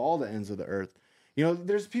bring it to all the ends of the earth. You know,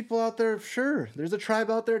 there's people out there, sure. There's a tribe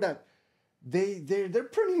out there that they're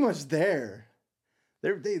pretty much there.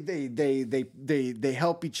 They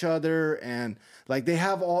help each other, and like they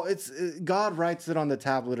have all, God writes it on the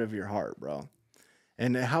tablet of your heart, bro.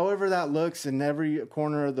 And however that looks in every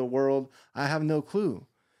corner of the world, I have no clue.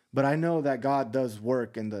 But I know that God does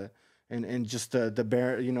work in just the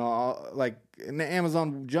bare, you know, like in the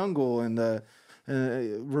Amazon jungle and the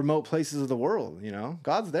remote places of the world, you know.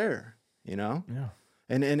 God's there, you know. Yeah.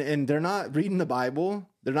 And they're not reading the Bible.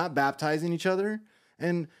 They're not baptizing each other.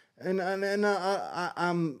 And I'm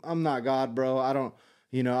not God, bro. I don't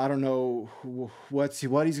know what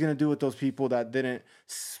he's gonna do with those people that didn't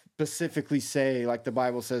specifically say, like the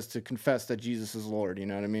Bible says, to confess that Jesus is Lord. You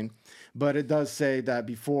know what I mean? But it does say that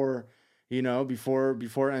before end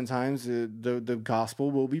times, the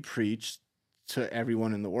gospel will be preached to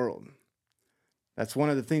everyone in the world. That's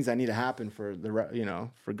one of the things that need to happen for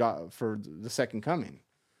for God, for the second coming.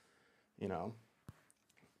 You know.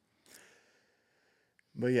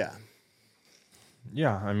 But yeah.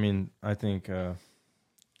 Yeah, I mean, I think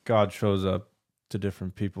God shows up to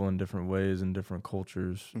different people in different ways in different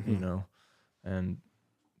cultures, you know, and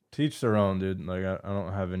teach their own, dude. Like, I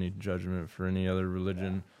don't have any judgment for any other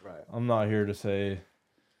religion. Yeah, right. I'm not here to say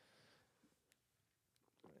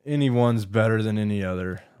anyone's better than any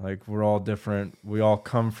other. Like, we're all different. We all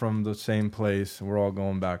come from the same place, and we're all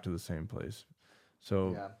going back to the same place.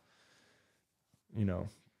 So, you know,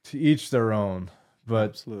 to each their own. But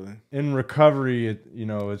absolutely, in recovery,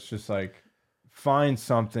 it's just like find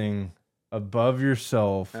something above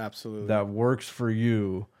yourself, absolutely, that works for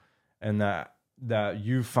you, and that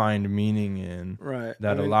you find meaning in, right?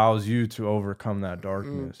 That allows you to overcome that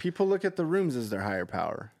darkness. People look at the rooms as their higher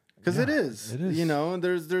power, because it is. You know,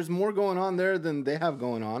 there's more going on there than they have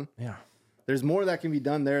going on. Yeah, there's more that can be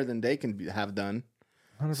done there than they can have done.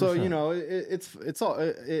 100%. So you know,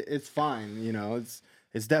 it's fine. You know,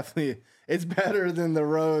 it's definitely. It's better than the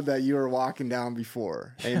road that you were walking down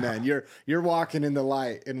before. Amen. Yeah. You're walking in the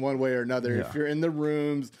light in one way or another. Yeah. If you're in the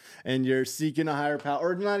rooms and you're seeking a higher power,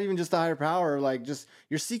 or not even just a higher power, like just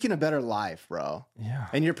you're seeking a better life, bro. Yeah.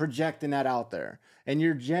 And you're projecting that out there, and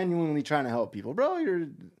you're genuinely trying to help people, bro.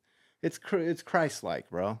 It's Christ-like,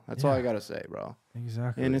 bro. That's all I gotta say, bro.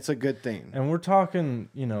 Exactly. And it's a good thing. And we're talking,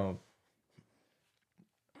 you know.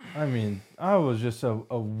 I mean, I was just a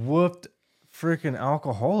whooped freaking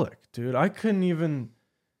alcoholic, dude. I couldn't even.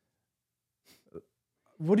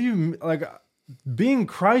 What do you like? Being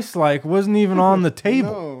Christ-like wasn't even on the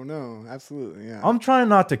table. No, absolutely, yeah. I'm trying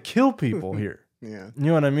not to kill people here. Yeah, you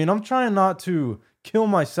know what I mean. I'm trying not to kill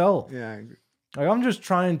myself. Yeah, I agree. Like, I'm just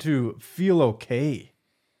trying to feel okay.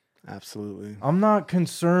 Absolutely. I'm not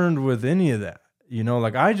concerned with any of that. You know,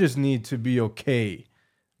 like I just need to be okay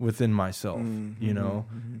within myself. You know,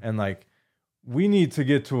 and like we need to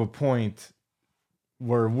get to a point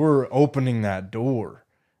where we're opening that door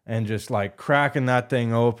and just like cracking that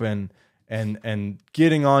thing open and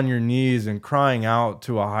getting on your knees and crying out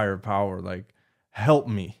to a higher power, like, help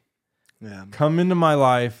me. Yeah. Come into my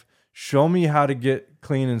life, show me how to get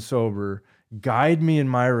clean and sober, guide me in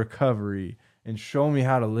my recovery, and show me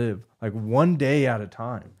how to live, like, one day at a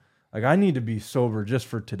time. Like, I need to be sober just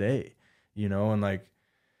for today, you know, and like,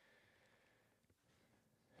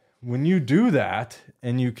 when you do that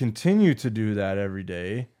and you continue to do that every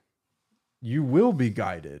day, you will be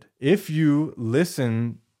guided if you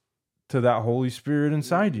listen to that Holy Spirit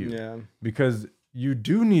inside you. Yeah. Because you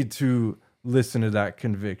do need to listen to that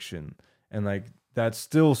conviction and like that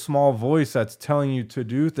still small voice that's telling you to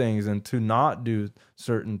do things and to not do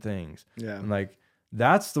certain things. Yeah. And like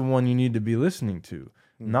that's the one you need to be listening to.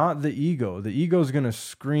 Not the ego. The ego is going to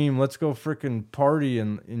scream, let's go freaking party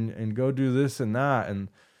and go do this and that. And,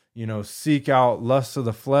 you know, seek out lusts of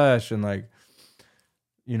the flesh and like,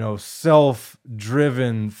 you know,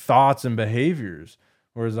 self-driven thoughts and behaviors.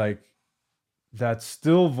 Whereas like that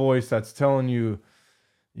still voice that's telling you,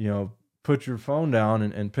 you know, put your phone down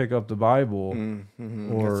and pick up the Bible,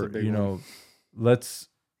 or, you know, let's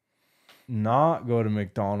not go to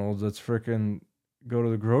McDonald's. Let's freaking go to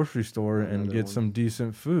the grocery store and get some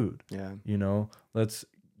decent food. Yeah. You know, let's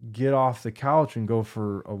get off the couch and go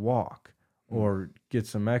for a walk. Or get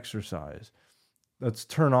some exercise. Let's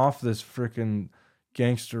turn off this freaking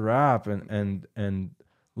gangster rap and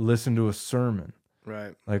listen to a sermon.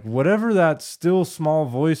 Right. Like whatever that still small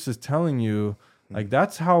voice is telling you, like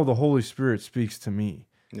that's how the Holy Spirit speaks to me.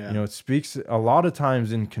 Yeah. You know, it speaks a lot of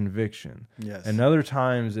times in conviction. Yes. And other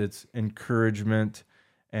times it's encouragement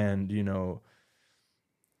And, you know,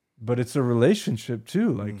 but it's a relationship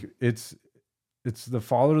too. Like it's the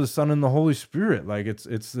Father, the Son, and the Holy Spirit. Like it's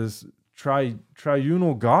this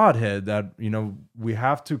triunal Godhead that, you know, we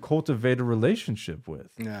have to cultivate a relationship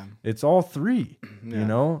with. Yeah. It's all three, you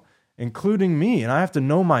know, including me. And I have to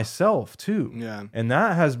know myself too. Yeah. And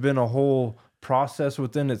that has been a whole process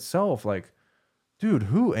within itself. Like, dude,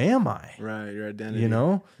 who am I? Right. Your identity. You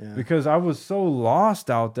know, because I was so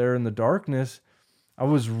lost out there in the darkness. I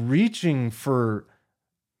was reaching for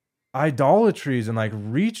idolatries and like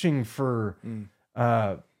reaching for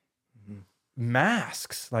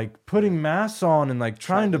masks, like putting masks on and like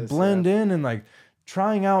trying to blend in and like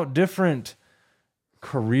trying out different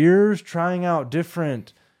careers, trying out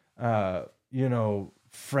different, you know,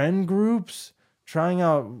 friend groups, trying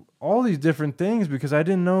out all these different things because I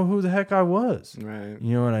didn't know who the heck I was. Right.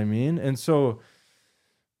 You know what I mean? And so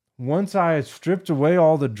once I stripped away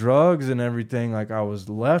all the drugs and everything, like I was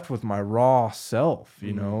left with my raw self,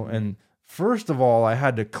 you know, and first of all, I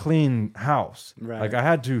had to clean house. Right. Like I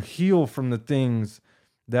had to heal from the things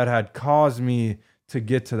that had caused me to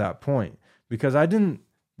get to that point because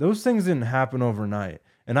those things didn't happen overnight.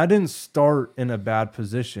 And I didn't start in a bad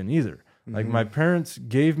position either. Like my parents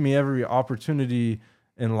gave me every opportunity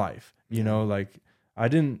in life, you know, like I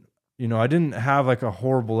didn't have like a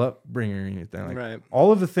horrible upbringing or anything. Like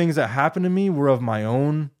all of the things that happened to me were of my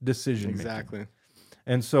own decision making. Exactly.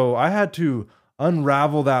 And so I had to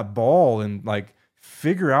unravel that ball and like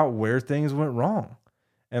figure out where things went wrong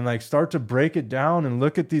and like start to break it down and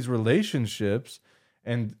look at these relationships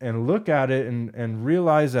and look at it and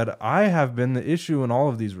realize that I have been the issue in all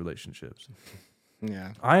of these relationships.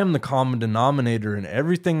 Yeah. I am the common denominator in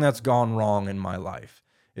everything that's gone wrong in my life.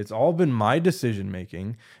 It's all been my decision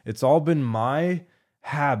making. It's all been my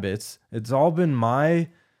habits. It's all been my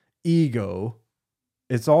ego.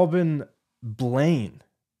 It's all been Blaine.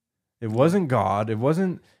 It wasn't God. It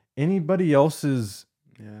wasn't anybody else's.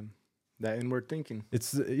 Yeah. That inward thinking. It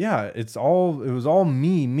was all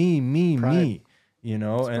me, you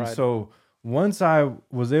know? It's and pride. So once I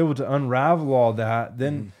was able to unravel all that,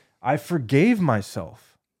 then I forgave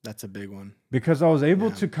myself. That's a big one. Because I was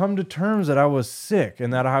able to come to terms that I was sick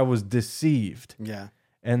and that I was deceived. Yeah.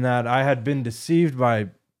 And that I had been deceived by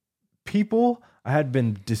people. I had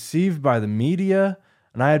been deceived by the media.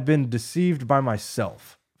 And I had been deceived by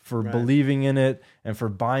myself for believing in it and for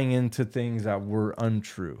buying into things that were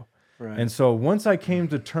untrue. Right. And so once I came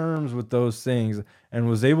to terms with those things and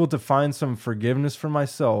was able to find some forgiveness for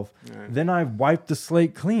myself, then I wiped the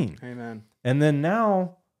slate clean. Amen. And then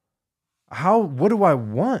now, what do I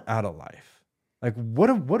want out of life? Like, what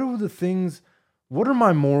are the things, what are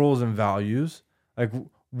my morals and values? Like,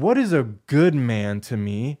 what is a good man to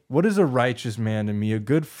me? What is a righteous man to me? A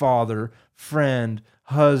good father, friend,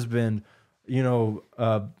 husband, you know,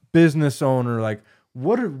 business owner. Like,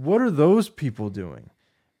 what are those people doing?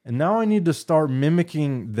 And now I need to start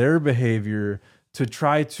mimicking their behavior to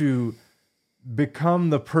try to become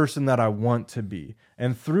the person that I want to be.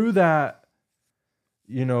 And through that,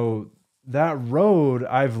 you know, that road,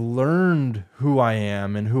 I've learned who I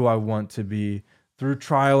am and who I want to be through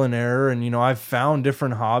trial and error. And, you know, I've found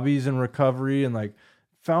different hobbies in recovery and like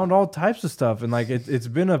found all types of stuff. And like, it's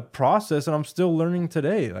been a process and I'm still learning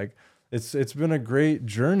today. Like it's been a great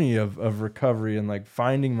journey of recovery and like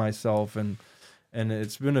finding myself and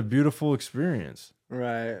it's been a beautiful experience.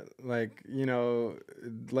 Right. Like, you know,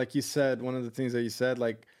 like you said, one of the things that you said,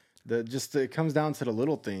 like it comes down to the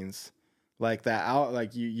little things. Like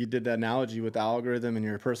like you did the analogy with the algorithm in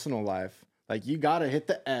your personal life. Like you got to hit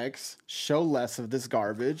the X, show less of this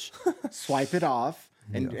garbage, swipe it off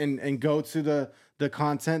and go to the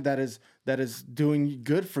content that is doing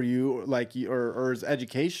good for you, like or is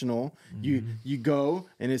educational. You go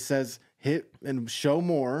and it says hit and show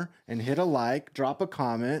more and hit a like, drop a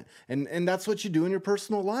comment. And that's what you do in your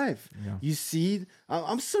personal life. Yeah. You see,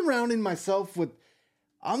 I'm surrounding myself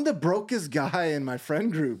I'm the brokest guy in my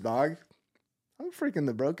friend group, dog. I'm freaking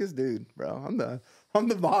the brokest dude, bro. I'm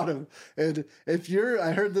the bottom. And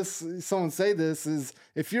I heard someone say this is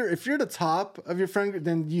if you're the top of your friend group,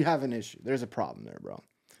 then you have an issue. There's a problem there, bro.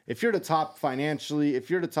 If you're the top financially, if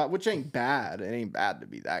you're the top, which ain't bad, it ain't bad to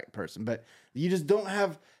be that person, but you just don't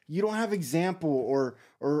have example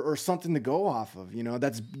or something to go off of, you know.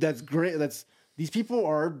 That's great. These people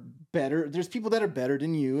are better. There's people that are better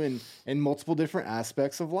than you in multiple different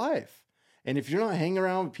aspects of life. And if you're not hanging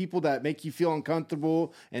around with people that make you feel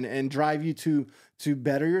uncomfortable and drive you to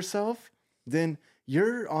better yourself, then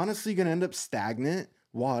you're honestly going to end up stagnant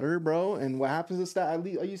water, bro. And what happens is that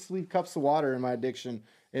I used to leave cups of water in my addiction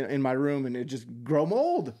in my room and it just grow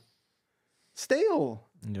mold. Stale.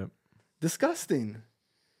 Yep. Disgusting.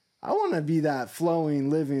 I want to be that flowing,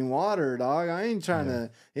 living water, dog. I ain't trying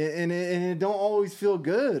to, and it don't always feel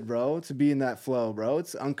good, bro, to be in that flow, bro.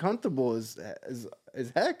 It's uncomfortable as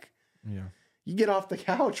heck. Yeah. You get off the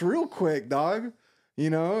couch real quick, dog,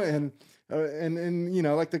 you know, and you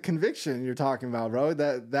know, like the conviction you're talking about, bro,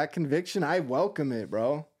 that conviction, I welcome it,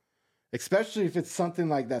 bro. Especially if it's something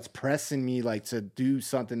like that's pressing me, like to do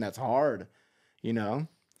something that's hard, you know,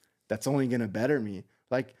 that's only going to better me.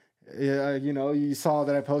 Like, you know, you saw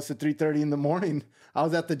that I posted 3:30 in the morning. I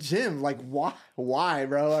was at the gym. Like, why,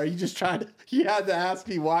 bro? Are you just trying to, you had to ask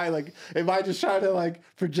me why. Like, am I just trying to like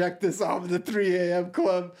project this off of the 3 a.m.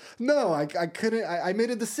 club? No, I couldn't. I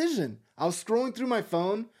made a decision. I was scrolling through my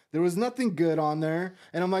phone. There was nothing good on there.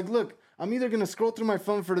 And I'm like, look, I'm either going to scroll through my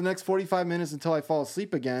phone for the next 45 minutes until I fall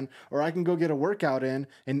asleep again, or I can go get a workout in.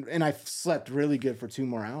 And I slept really good for 2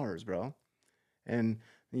 more hours, bro. And,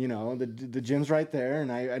 you know, the gym's right there.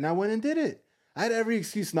 And I went and did it. I had every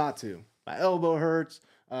excuse not to. My elbow hurts.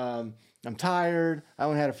 I'm tired. I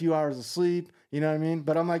only had a few hours of sleep. You know what I mean?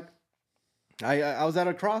 But I'm like, I was at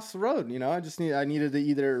a cross the road. You know, I needed to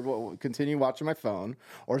either continue watching my phone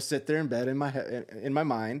or sit there in bed in my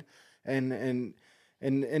mind and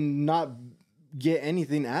not get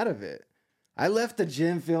anything out of it. I left the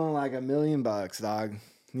gym feeling like $1 million, dog.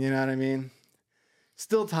 You know what I mean?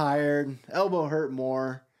 Still tired. Elbow hurt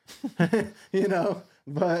more. You know,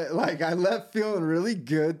 but like I left feeling really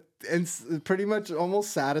good and pretty much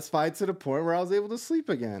almost satisfied to the point where I was able to sleep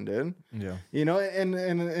again, dude. Yeah. You know,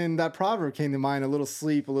 and that proverb came to mind: a little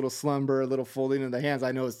sleep, a little slumber, a little folding of the hands.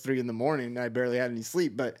 I know it's 3 a.m. and I barely had any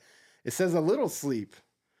sleep, but it says a little sleep.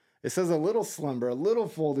 It says a little slumber, a little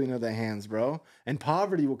folding of the hands, bro. And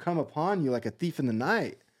poverty will come upon you like a thief in the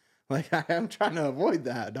night. Like I'm trying to avoid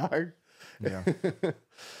that, dog. Yeah.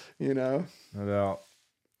 You know? No doubt.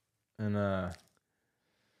 And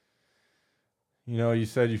you know, you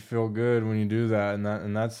said you feel good when you do that,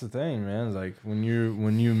 and that's the thing, man. It's like when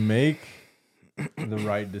you make the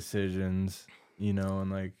right decisions, you know,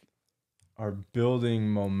 and like are building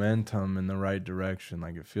momentum in the right direction,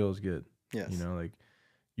 like it feels good. Yes. You know, like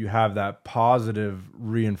you have that positive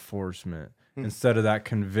reinforcement instead of that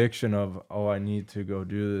conviction of, oh, I need to go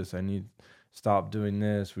do this. I need to stop doing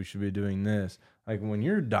this. We should be doing this. Like when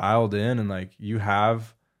you're dialed in and like you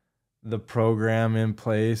have the program in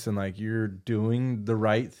place and like you're doing the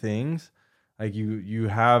right things, like you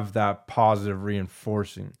have that positive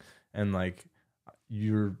reinforcing and like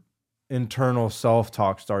your internal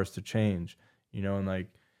self-talk starts to change, you know, and like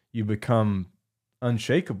you become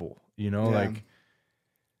unshakable, you know, like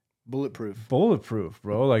bulletproof,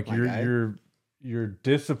 bro. Like you're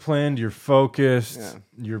disciplined, you're focused,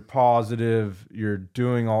 you're positive, you're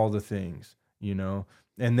doing all the things, you know.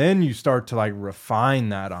 And then you start to like refine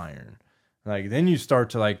that iron. Like then you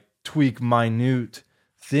start to like tweak minute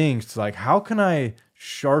things to like, how can I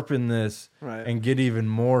sharpen this and get even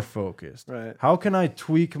more focused? Right. How can I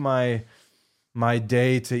tweak my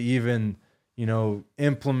day to even, you know,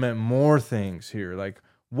 implement more things here? Like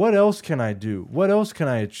what else can I do? What else can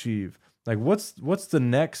I achieve? Like what's the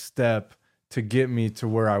next step to get me to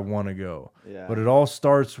where I want to go? Yeah. But it all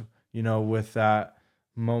starts, you know, with that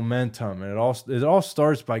momentum, and it all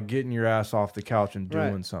starts by getting your ass off the couch and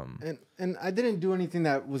doing something. And I didn't do anything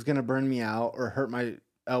that was gonna burn me out or hurt my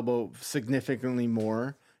elbow significantly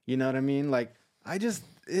more. You know what I mean? Like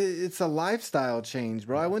it's a lifestyle change,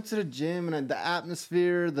 bro. I went to the gym and the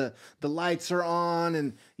atmosphere, the lights are on,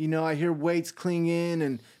 and you know I hear weights clinging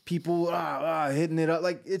and people hitting it up.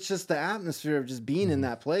 Like it's just the atmosphere of just being in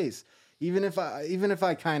that place. Even if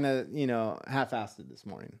I kind of, you know, half-assed it this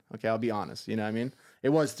morning. Okay, I'll be honest. You know what I mean? It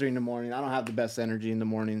was 3 a.m. I don't have the best energy in the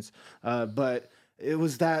mornings. But it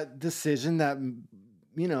was that decision that,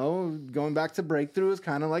 you know, going back to breakthrough is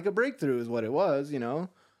kind of like a breakthrough is what it was, you know.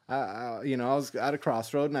 I was at a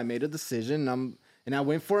crossroad and I made a decision and I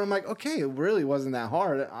went for it. I'm like, okay, it really wasn't that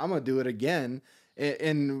hard. I'm going to do it again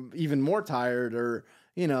and even more tired or,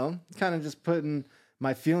 you know, kind of just putting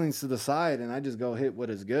my feelings to the side and I just go hit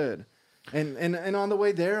what is good. And on the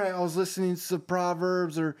way there, I was listening to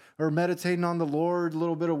Proverbs or meditating on the Lord, a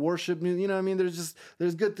little bit of worship. You know what I mean?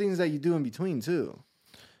 There's good things that you do in between too.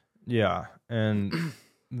 Yeah. And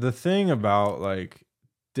the thing about like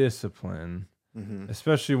discipline,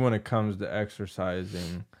 especially when it comes to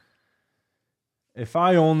exercising, if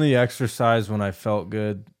I only exercised when I felt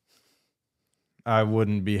good, I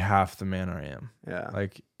wouldn't be half the man I am. Yeah.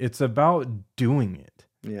 Like it's about doing it.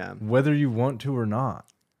 Yeah. Whether you want to or not.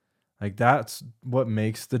 Like that's what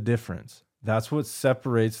makes the difference. That's what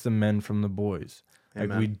separates the men from the boys. Amen.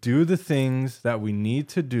 Like we do the things that we need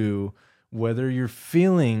to do, whether your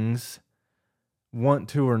feelings want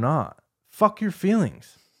to or not. Fuck your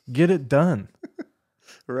feelings. get it done.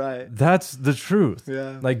 Right. That's the truth.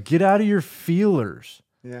 Yeah. Like, get out of your feelers.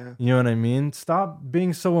 Yeah. You know what I mean? Stop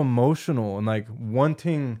being so emotional and like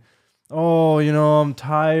wanting, oh, you know, I'm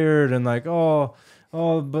tired and like, oh,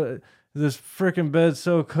 but this freaking bed's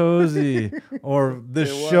so cozy, or this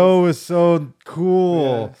show is so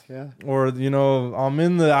cool, Yeah. or, you know, I'm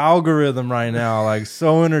in the algorithm right now, like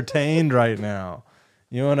so entertained right now.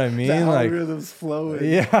 You know what I mean? The Like, algorithm's flowing.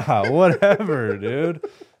 yeah, whatever, dude.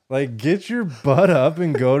 Like, get your butt up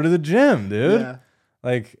and go to the gym, dude. Yeah.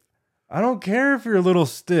 Like, I don't care if you're a little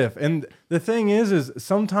stiff. And the thing is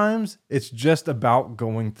sometimes it's just about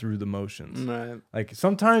going through the motions. Right. Like,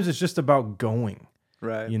 sometimes it's just about going,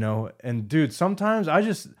 Right. you know? And dude, sometimes I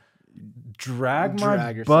just drag my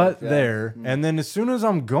yourself, butt yeah. there. And then as soon as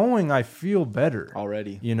I'm going, I feel better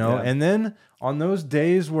Already. you know? Yeah. And then on those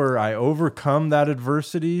days where I overcome that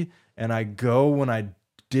adversity and I go when I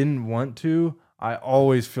didn't want to, I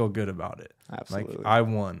always feel good about it. Absolutely. Like, I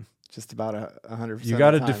won. Just about 100%. You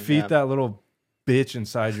got to defeat that little bitch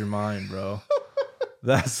inside your mind, bro.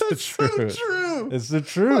 That's the truth. So true. It's the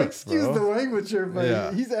truth. Well, excuse bro. the language here, but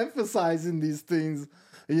Yeah. he's emphasizing these things,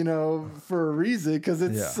 you know, for a reason, because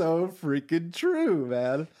it's so freaking true,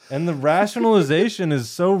 man. And the rationalization is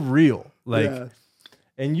so real. Like, Yeah.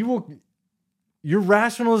 and your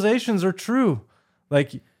rationalizations are true.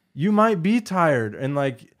 Like, you might be tired and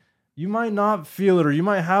like, you might not feel it, or you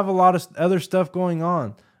might have a lot of other stuff going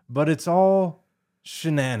on, but it's all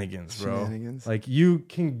shenanigans, bro. Shenanigans. Like, you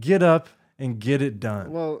can get up and get it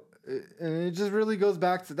done. Well, and it just really goes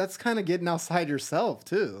back to, that's kind of getting outside yourself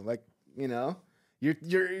too. Like, you know,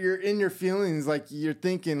 you're in your feelings, like you're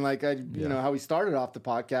thinking, like you know how we started off the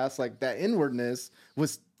podcast, like that inwardness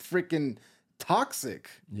was freaking toxic.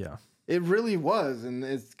 Yeah. It really was, and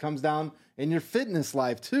it comes down in your fitness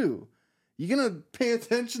life too. You're going to pay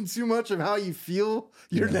attention too much of how you feel,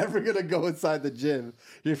 you're never going to go inside the gym.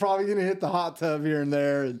 You're probably going to hit the hot tub here and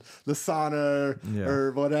there and the sauna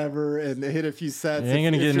or whatever and hit a few sets. You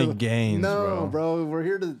ain't going to get any gains, No, bro. We're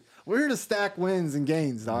here to stack wins and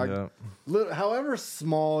gains, dog. Yeah. However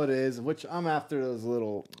small it is, which I'm after those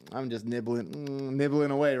little, I'm just nibbling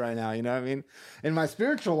away right now, you know what I mean? In my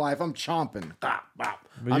spiritual life, I'm chomping.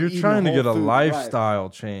 But you're trying to get a lifestyle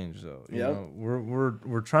change, though. You know,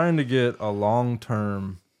 we're trying to get a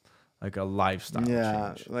long-term, like a lifestyle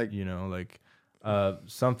change. Like, you know, like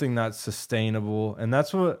something that's sustainable. And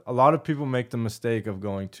that's what a lot of people make the mistake of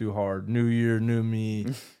going too hard. New year, new me,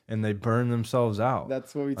 and they burn themselves out.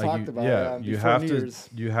 That's what we like talked about. Yeah, you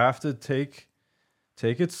have to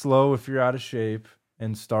take it slow if you're out of shape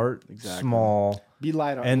and start small. Be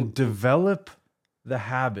light on and develop the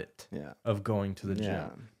habit Yeah. of going to the gym. Yeah.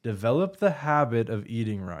 Develop the habit of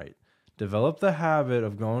eating right. Develop the habit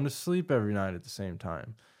of going to sleep every night at the same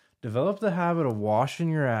time. Develop the habit of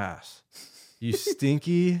washing your ass. You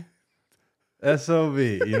stinky SOB.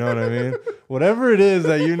 You know what I mean? Whatever it is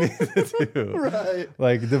that you need to do. Right.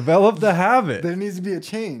 Like, develop the habit. There needs to be a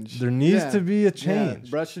change. There needs to be a change.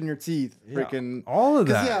 Yeah. Brushing your teeth. Freaking. All of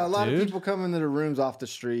that. Yeah, a lot dude. of people come into the rooms off the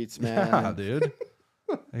streets, man. Yeah, dude.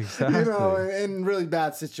 Exactly. You know, in really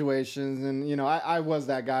bad situations, and you know, I was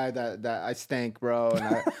that guy that I stank, bro,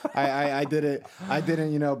 and I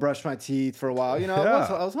didn't, you know, brush my teeth for a while. You know,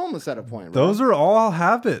 I was homeless at a point. Bro. Those are all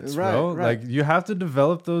habits, bro. Right. Like, you have to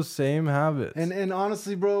develop those same habits. And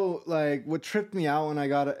honestly, bro, like what tripped me out when I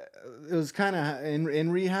got it was kind of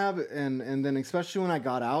in rehab, and then especially when I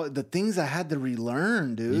got out, the things I had to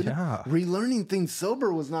relearn, dude. Yeah. Relearning things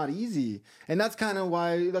sober was not easy, and that's kind of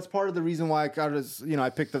why. That's part of the reason why I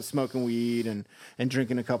picked up smoking weed and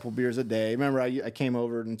drinking a couple beers a day. Remember, I came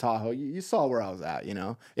over in Tahoe. You saw where I was at. You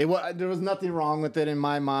know, there was nothing wrong with it in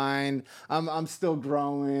my mind. I'm still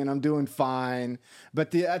growing. I'm doing fine.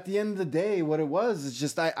 But at the end of the day, what it was is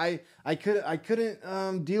just I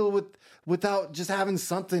couldn't deal without just having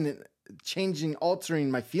something changing,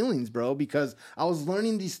 altering my feelings, bro, because I was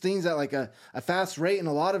learning these things at like a fast rate, and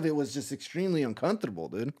a lot of it was just extremely uncomfortable,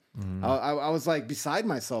 dude. Mm-hmm. I was like beside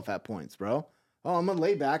myself at points, bro. Oh, I'm gonna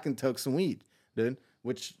lay back and toke some weed, dude,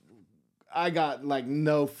 which I got like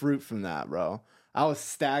no fruit from that, bro. I was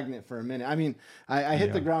stagnant for a minute. I mean, I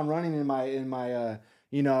hit the ground running in my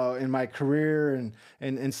you know, in my career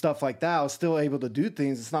and stuff like that. I was still able to do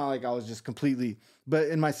things. It's not like I was just completely, but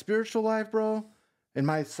in my spiritual life, bro, in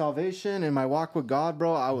my salvation, in my walk with God,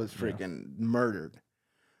 bro, I was freaking murdered.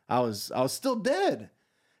 I was still dead.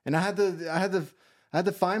 And I had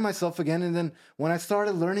to find myself again. And then when I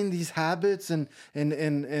started learning these habits and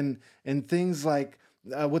things like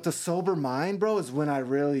with a sober mind, bro, is when I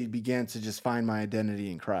really began to just find my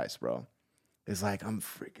identity in Christ, bro. It's like I'm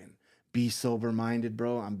freaking be sober-minded,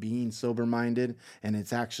 bro. I'm being sober-minded, and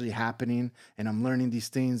it's actually happening, and I'm learning these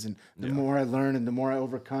things, and the more I learn and the more I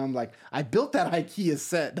overcome, like, I built that IKEA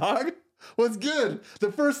set, dog. What's good?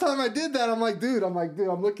 The first time I did that, I'm like, dude, I'm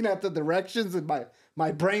looking at the directions, and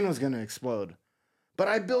my brain was going to explode. But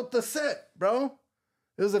I built the set, bro.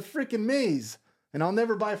 It was a freaking maze, and I'll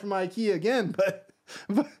never buy from IKEA again, but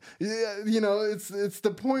yeah, you know, it's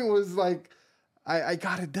the point was like, I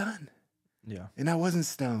got it done. Yeah. And I wasn't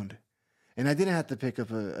stoned. And I didn't have to pick up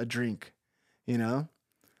a drink, you know?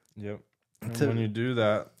 Yep. And when you do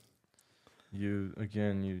that, you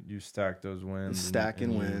stack those wins.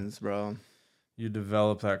 Stacking wins, bro. You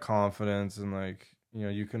develop that confidence, and like, you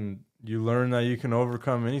know, you learn that you can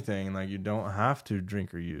overcome anything, and like, you don't have to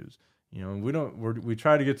drink or use. You know, we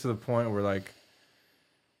try to get to the point where like,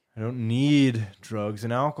 I don't need drugs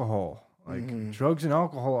and alcohol. Like, drugs and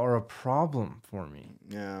alcohol are a problem for me.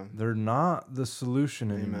 Yeah. They're not the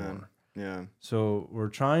solution anymore. Yeah. So we're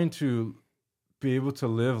trying to be able to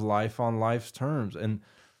live life on life's terms. And,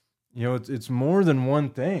 you know, it's more than one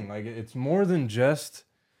thing. Like, it's more than just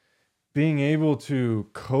being able to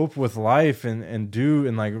cope with life and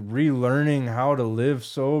like relearning how to live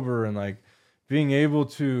sober, and like being able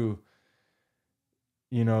to,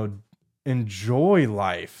 you know, enjoy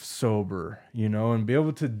life sober, you know, and be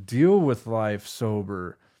able to deal with life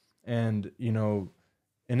sober. And, you know,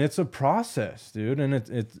 and it's a process, dude. And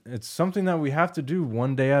it's something that we have to do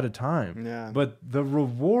one day at a time. Yeah. But the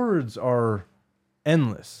rewards are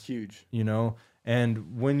endless. Huge. You know?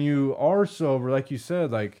 And when you are sober, like you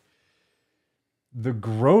said, like the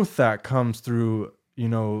growth that comes through, you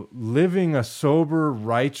know, living a sober,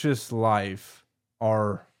 righteous life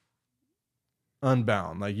are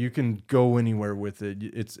unbound. Like, you can go anywhere with it.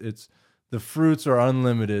 It's the fruits are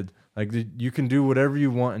unlimited. Like, you can do whatever you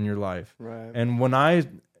want in your life. Right.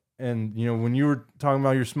 And you know, when you were talking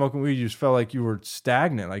about you're smoking weed, you just felt like you were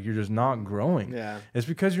stagnant, like you're just not growing. Yeah. It's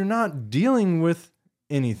because you're not dealing with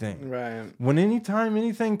anything. Right. When anytime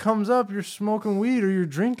anything comes up, you're smoking weed or you're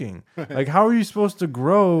drinking. Like, how are you supposed to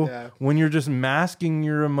grow when you're just masking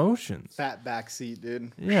your emotions? Fat backseat,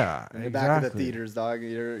 dude. Yeah, in the back of the theaters, dog.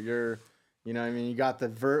 You're you know what I mean? You got the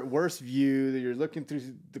worst view, that you're looking through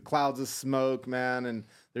the clouds of smoke, man, and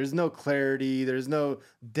there's no clarity, there's no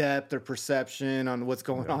depth or perception on what's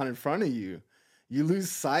going on in front of you. You lose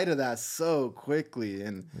sight of that so quickly,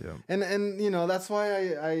 and you know, that's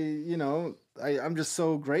why I'm just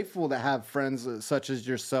so grateful to have friends such as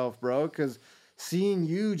yourself, bro, because seeing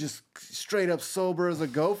you just straight up sober as a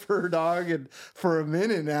gopher, dog, and for a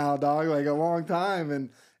minute now, dog, like a long time, and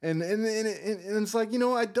it's like, you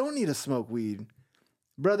know, I don't need to smoke weed.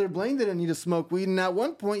 Brother Blaine didn't need to smoke weed, and at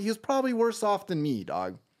one point he was probably worse off than me,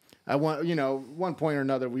 dog. One point or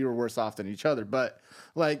another, we were worse off than each other. But,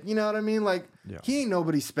 like, you know what I mean? Like, he ain't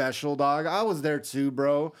nobody special, dog. I was there too,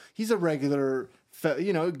 bro. He's a regular,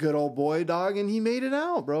 good old boy, dog, and he made it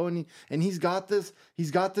out, bro. And he's got this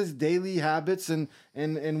daily habits, and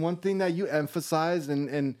one thing that you emphasized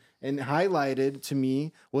and highlighted to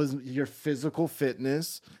me was your physical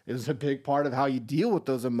fitness. It was a big part of how you deal with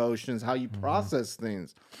those emotions, how you process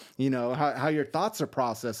things, you know, how your thoughts are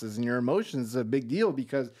processes, and your emotions is a big deal,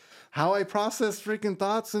 because how I process freaking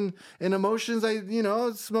thoughts and emotions, I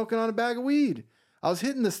was smoking on a bag of weed. I was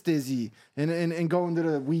hitting the stizzy and going to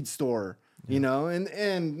the weed store. You know,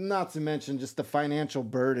 and not to mention just the financial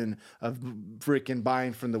burden of freaking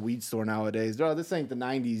buying from the weed store nowadays. Oh, this ain't the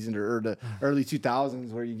 90s or the early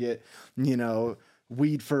 2000s where you get, you know,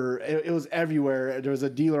 weed for, it was everywhere. There was a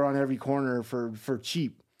dealer on every corner for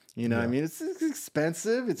cheap. You know what I mean? It's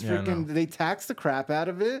expensive. It's freaking, they tax the crap out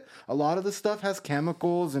of it. A lot of the stuff has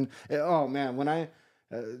chemicals. And, oh, man, when I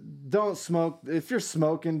don't smoke, if you're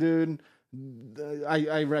smoking, dude,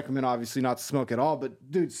 I recommend obviously not to smoke at all,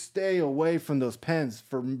 but dude, stay away from those pens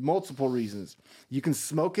for multiple reasons. You can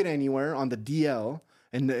smoke it anywhere on the DL,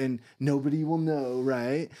 and nobody will know,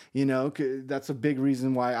 right? You know, that's a big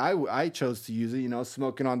reason why I chose to use it. You know,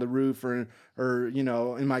 smoking on the roof or you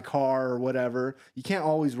know, in my car or whatever. You can't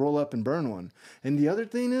always roll up and burn one. And the other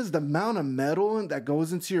thing is the amount of metal that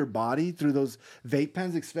goes into your body through those vape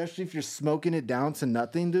pens, especially if you're smoking it down to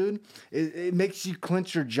nothing, dude. It makes you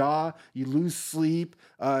clench your jaw. You lose sleep.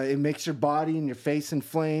 It makes your body and your face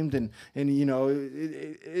inflamed, and you know,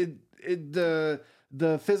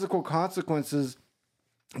 the physical consequences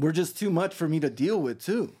were just too much for me to deal with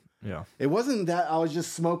too. Yeah. It wasn't that I was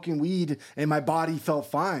just smoking weed and my body felt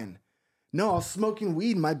fine. No, I was smoking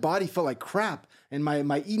weed and my body felt like crap, and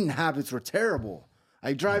my eating habits were terrible.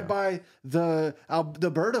 I drive by the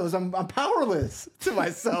Albertos. I'm powerless to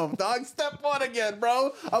myself, dog. Step one again,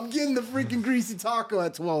 bro. I'm getting the freaking greasy taco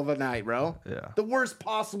at 12 at night, bro. Yeah. The worst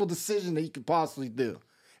possible decision that you could possibly do.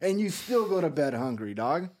 And you still go to bed hungry,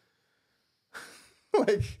 dog.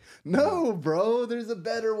 Like, no, bro. There's a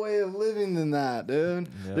better way of living than that, dude.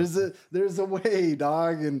 Yep. There's a way,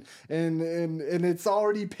 dog, and it's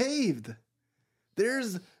already paved.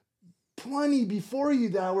 There's plenty before you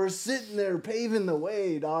that were sitting there paving the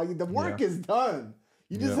way, dog. The work is done.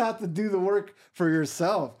 You just have to do the work for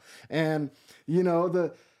yourself. And you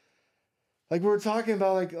know, like we were talking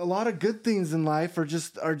about, like a lot of good things in life are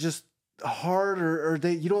just hard, or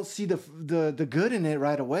you don't see the good in it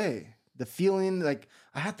right away. The feeling, like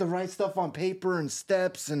I have to write stuff on paper and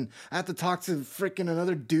steps, and I have to talk to freaking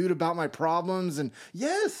another dude about my problems. And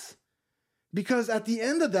yes, because at the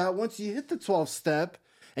end of that, once you hit the 12th step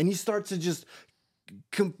and you start to just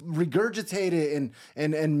regurgitate it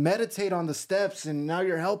and meditate on the steps, and now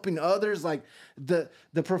you're helping others, like the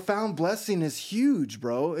profound blessing is huge,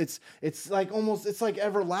 bro. It's like it's like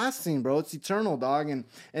everlasting, bro. It's eternal, dog.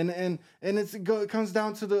 And it comes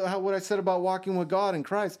down to what I said about walking with God in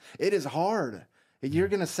Christ. It is hard. You're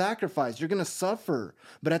going to sacrifice. You're going to suffer.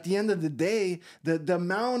 But at the end of the day, the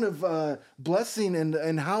amount of blessing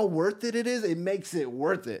and how worth it is, it makes it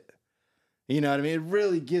worth it. You know what I mean? It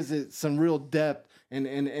really gives it some real depth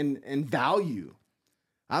and value.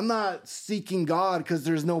 I'm not seeking God because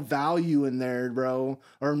there's no value in there, bro,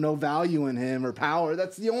 or no value in him or power.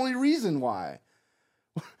 That's the only reason why.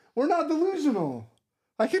 We're not delusional.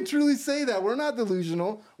 I can truly say that. We're not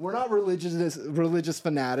delusional. We're not religious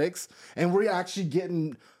fanatics. And we're actually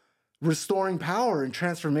getting restoring power and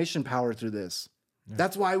transformation power through this. Yeah.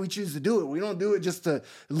 That's why we choose to do it. We don't do it just to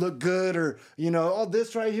look good, or, you know, all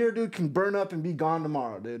this right here, dude, can burn up and be gone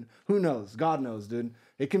tomorrow, dude. Who knows? God knows, dude.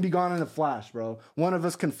 It can be gone in a flash, bro. One of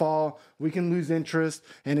us can fall. We can lose interest,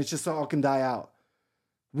 and it's just all can die out.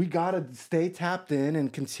 We got to stay tapped in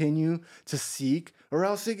and continue to seek, or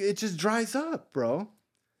else it just dries up, bro.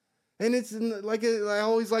 And it's like I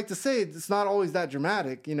always like to say, it's not always that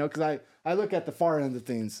dramatic, you know, because I look at the far end of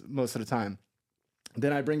things most of the time.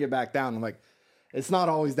 Then I bring it back down. I'm like, it's not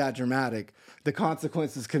always that dramatic. The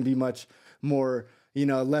consequences can be much more, you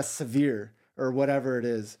know, less severe or whatever it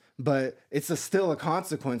is. But it's still a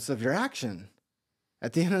consequence of your action.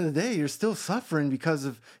 At the end of the day, you're still suffering because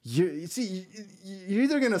of you. You see, you're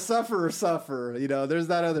either going to suffer or suffer. You know, there's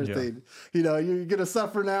that other thing. You know, you're going to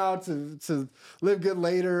suffer now to live good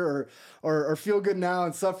later, or feel good now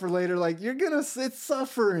and suffer later. Like it's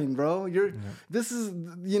suffering, bro. This is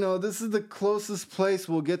the closest place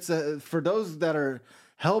we'll get to, for those that are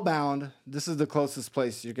hellbound. This is the closest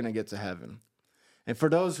place you're going to get to heaven. And for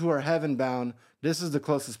those who are heaven bound, this is the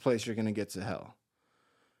closest place you're going to get to hell.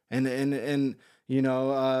 And you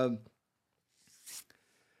know,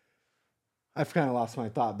 I've kind of lost my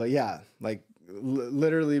thought, but yeah, like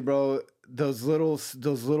literally, bro, those little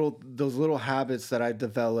habits that I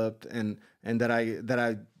developed and that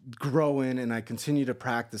I grow in and I continue to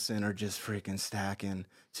practice in are just freaking stacking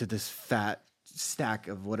to this fat stack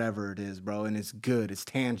of whatever it is, bro. And it's good. It's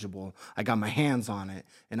tangible. I got my hands on it,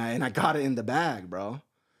 and I got it in the bag, bro.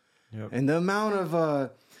 Yep. And the amount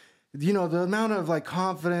of like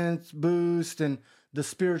confidence boost and the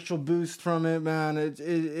spiritual boost from it, man,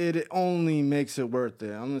 it only makes it worth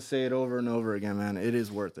it. I'm going to say it over and over again, man. It is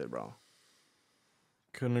worth it, bro.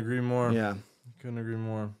 Couldn't agree more. Yeah. Couldn't agree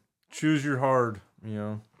more. Choose your hard, you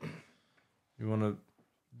know. You want to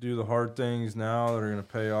do the hard things now that are going to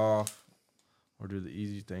pay off, or do the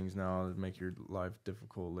easy things now that make your life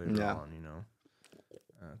difficult later on, you know.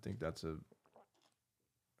 I think that's a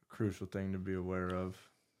crucial thing to be aware of.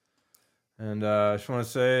 And I just want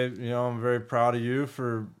to say, you know, I'm very proud of you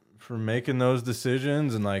for making those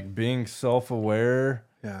decisions and like being self-aware.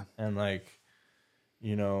 Yeah. And like,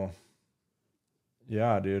 you know,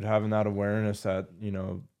 yeah, dude, having that awareness that, you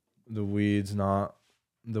know, the weed's not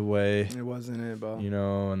the way. It wasn't it, bro. You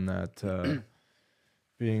know, and that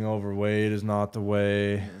being overweight is not the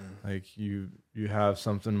way. Yeah. Like you have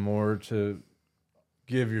something more to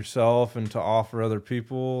give yourself and to offer other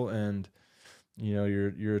people, and you know,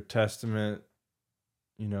 you're a testament,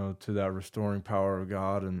 you know, to that restoring power of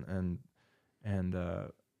God and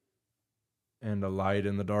a light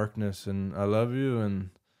in the darkness. And I love you, and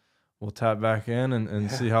we'll tap back in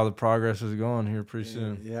and see how the progress is going here pretty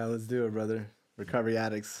soon. Yeah, let's do it, brother. Recovery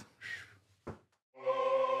Addicts.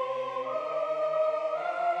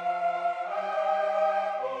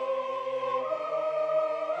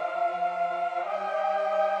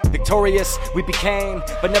 Victorious we became,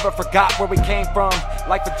 but never forgot where we came from.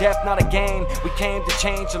 Life or death, not a game. We came to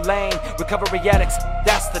change the lane. Recovery addicts,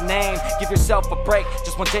 that's the name. Give yourself a break,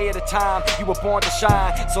 just one day at a time. You were born to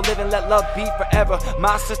shine, so live and let love be forever.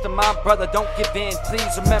 My sister, my brother, don't give in.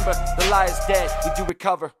 Please remember, the lie is dead. We do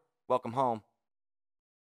recover. Welcome home.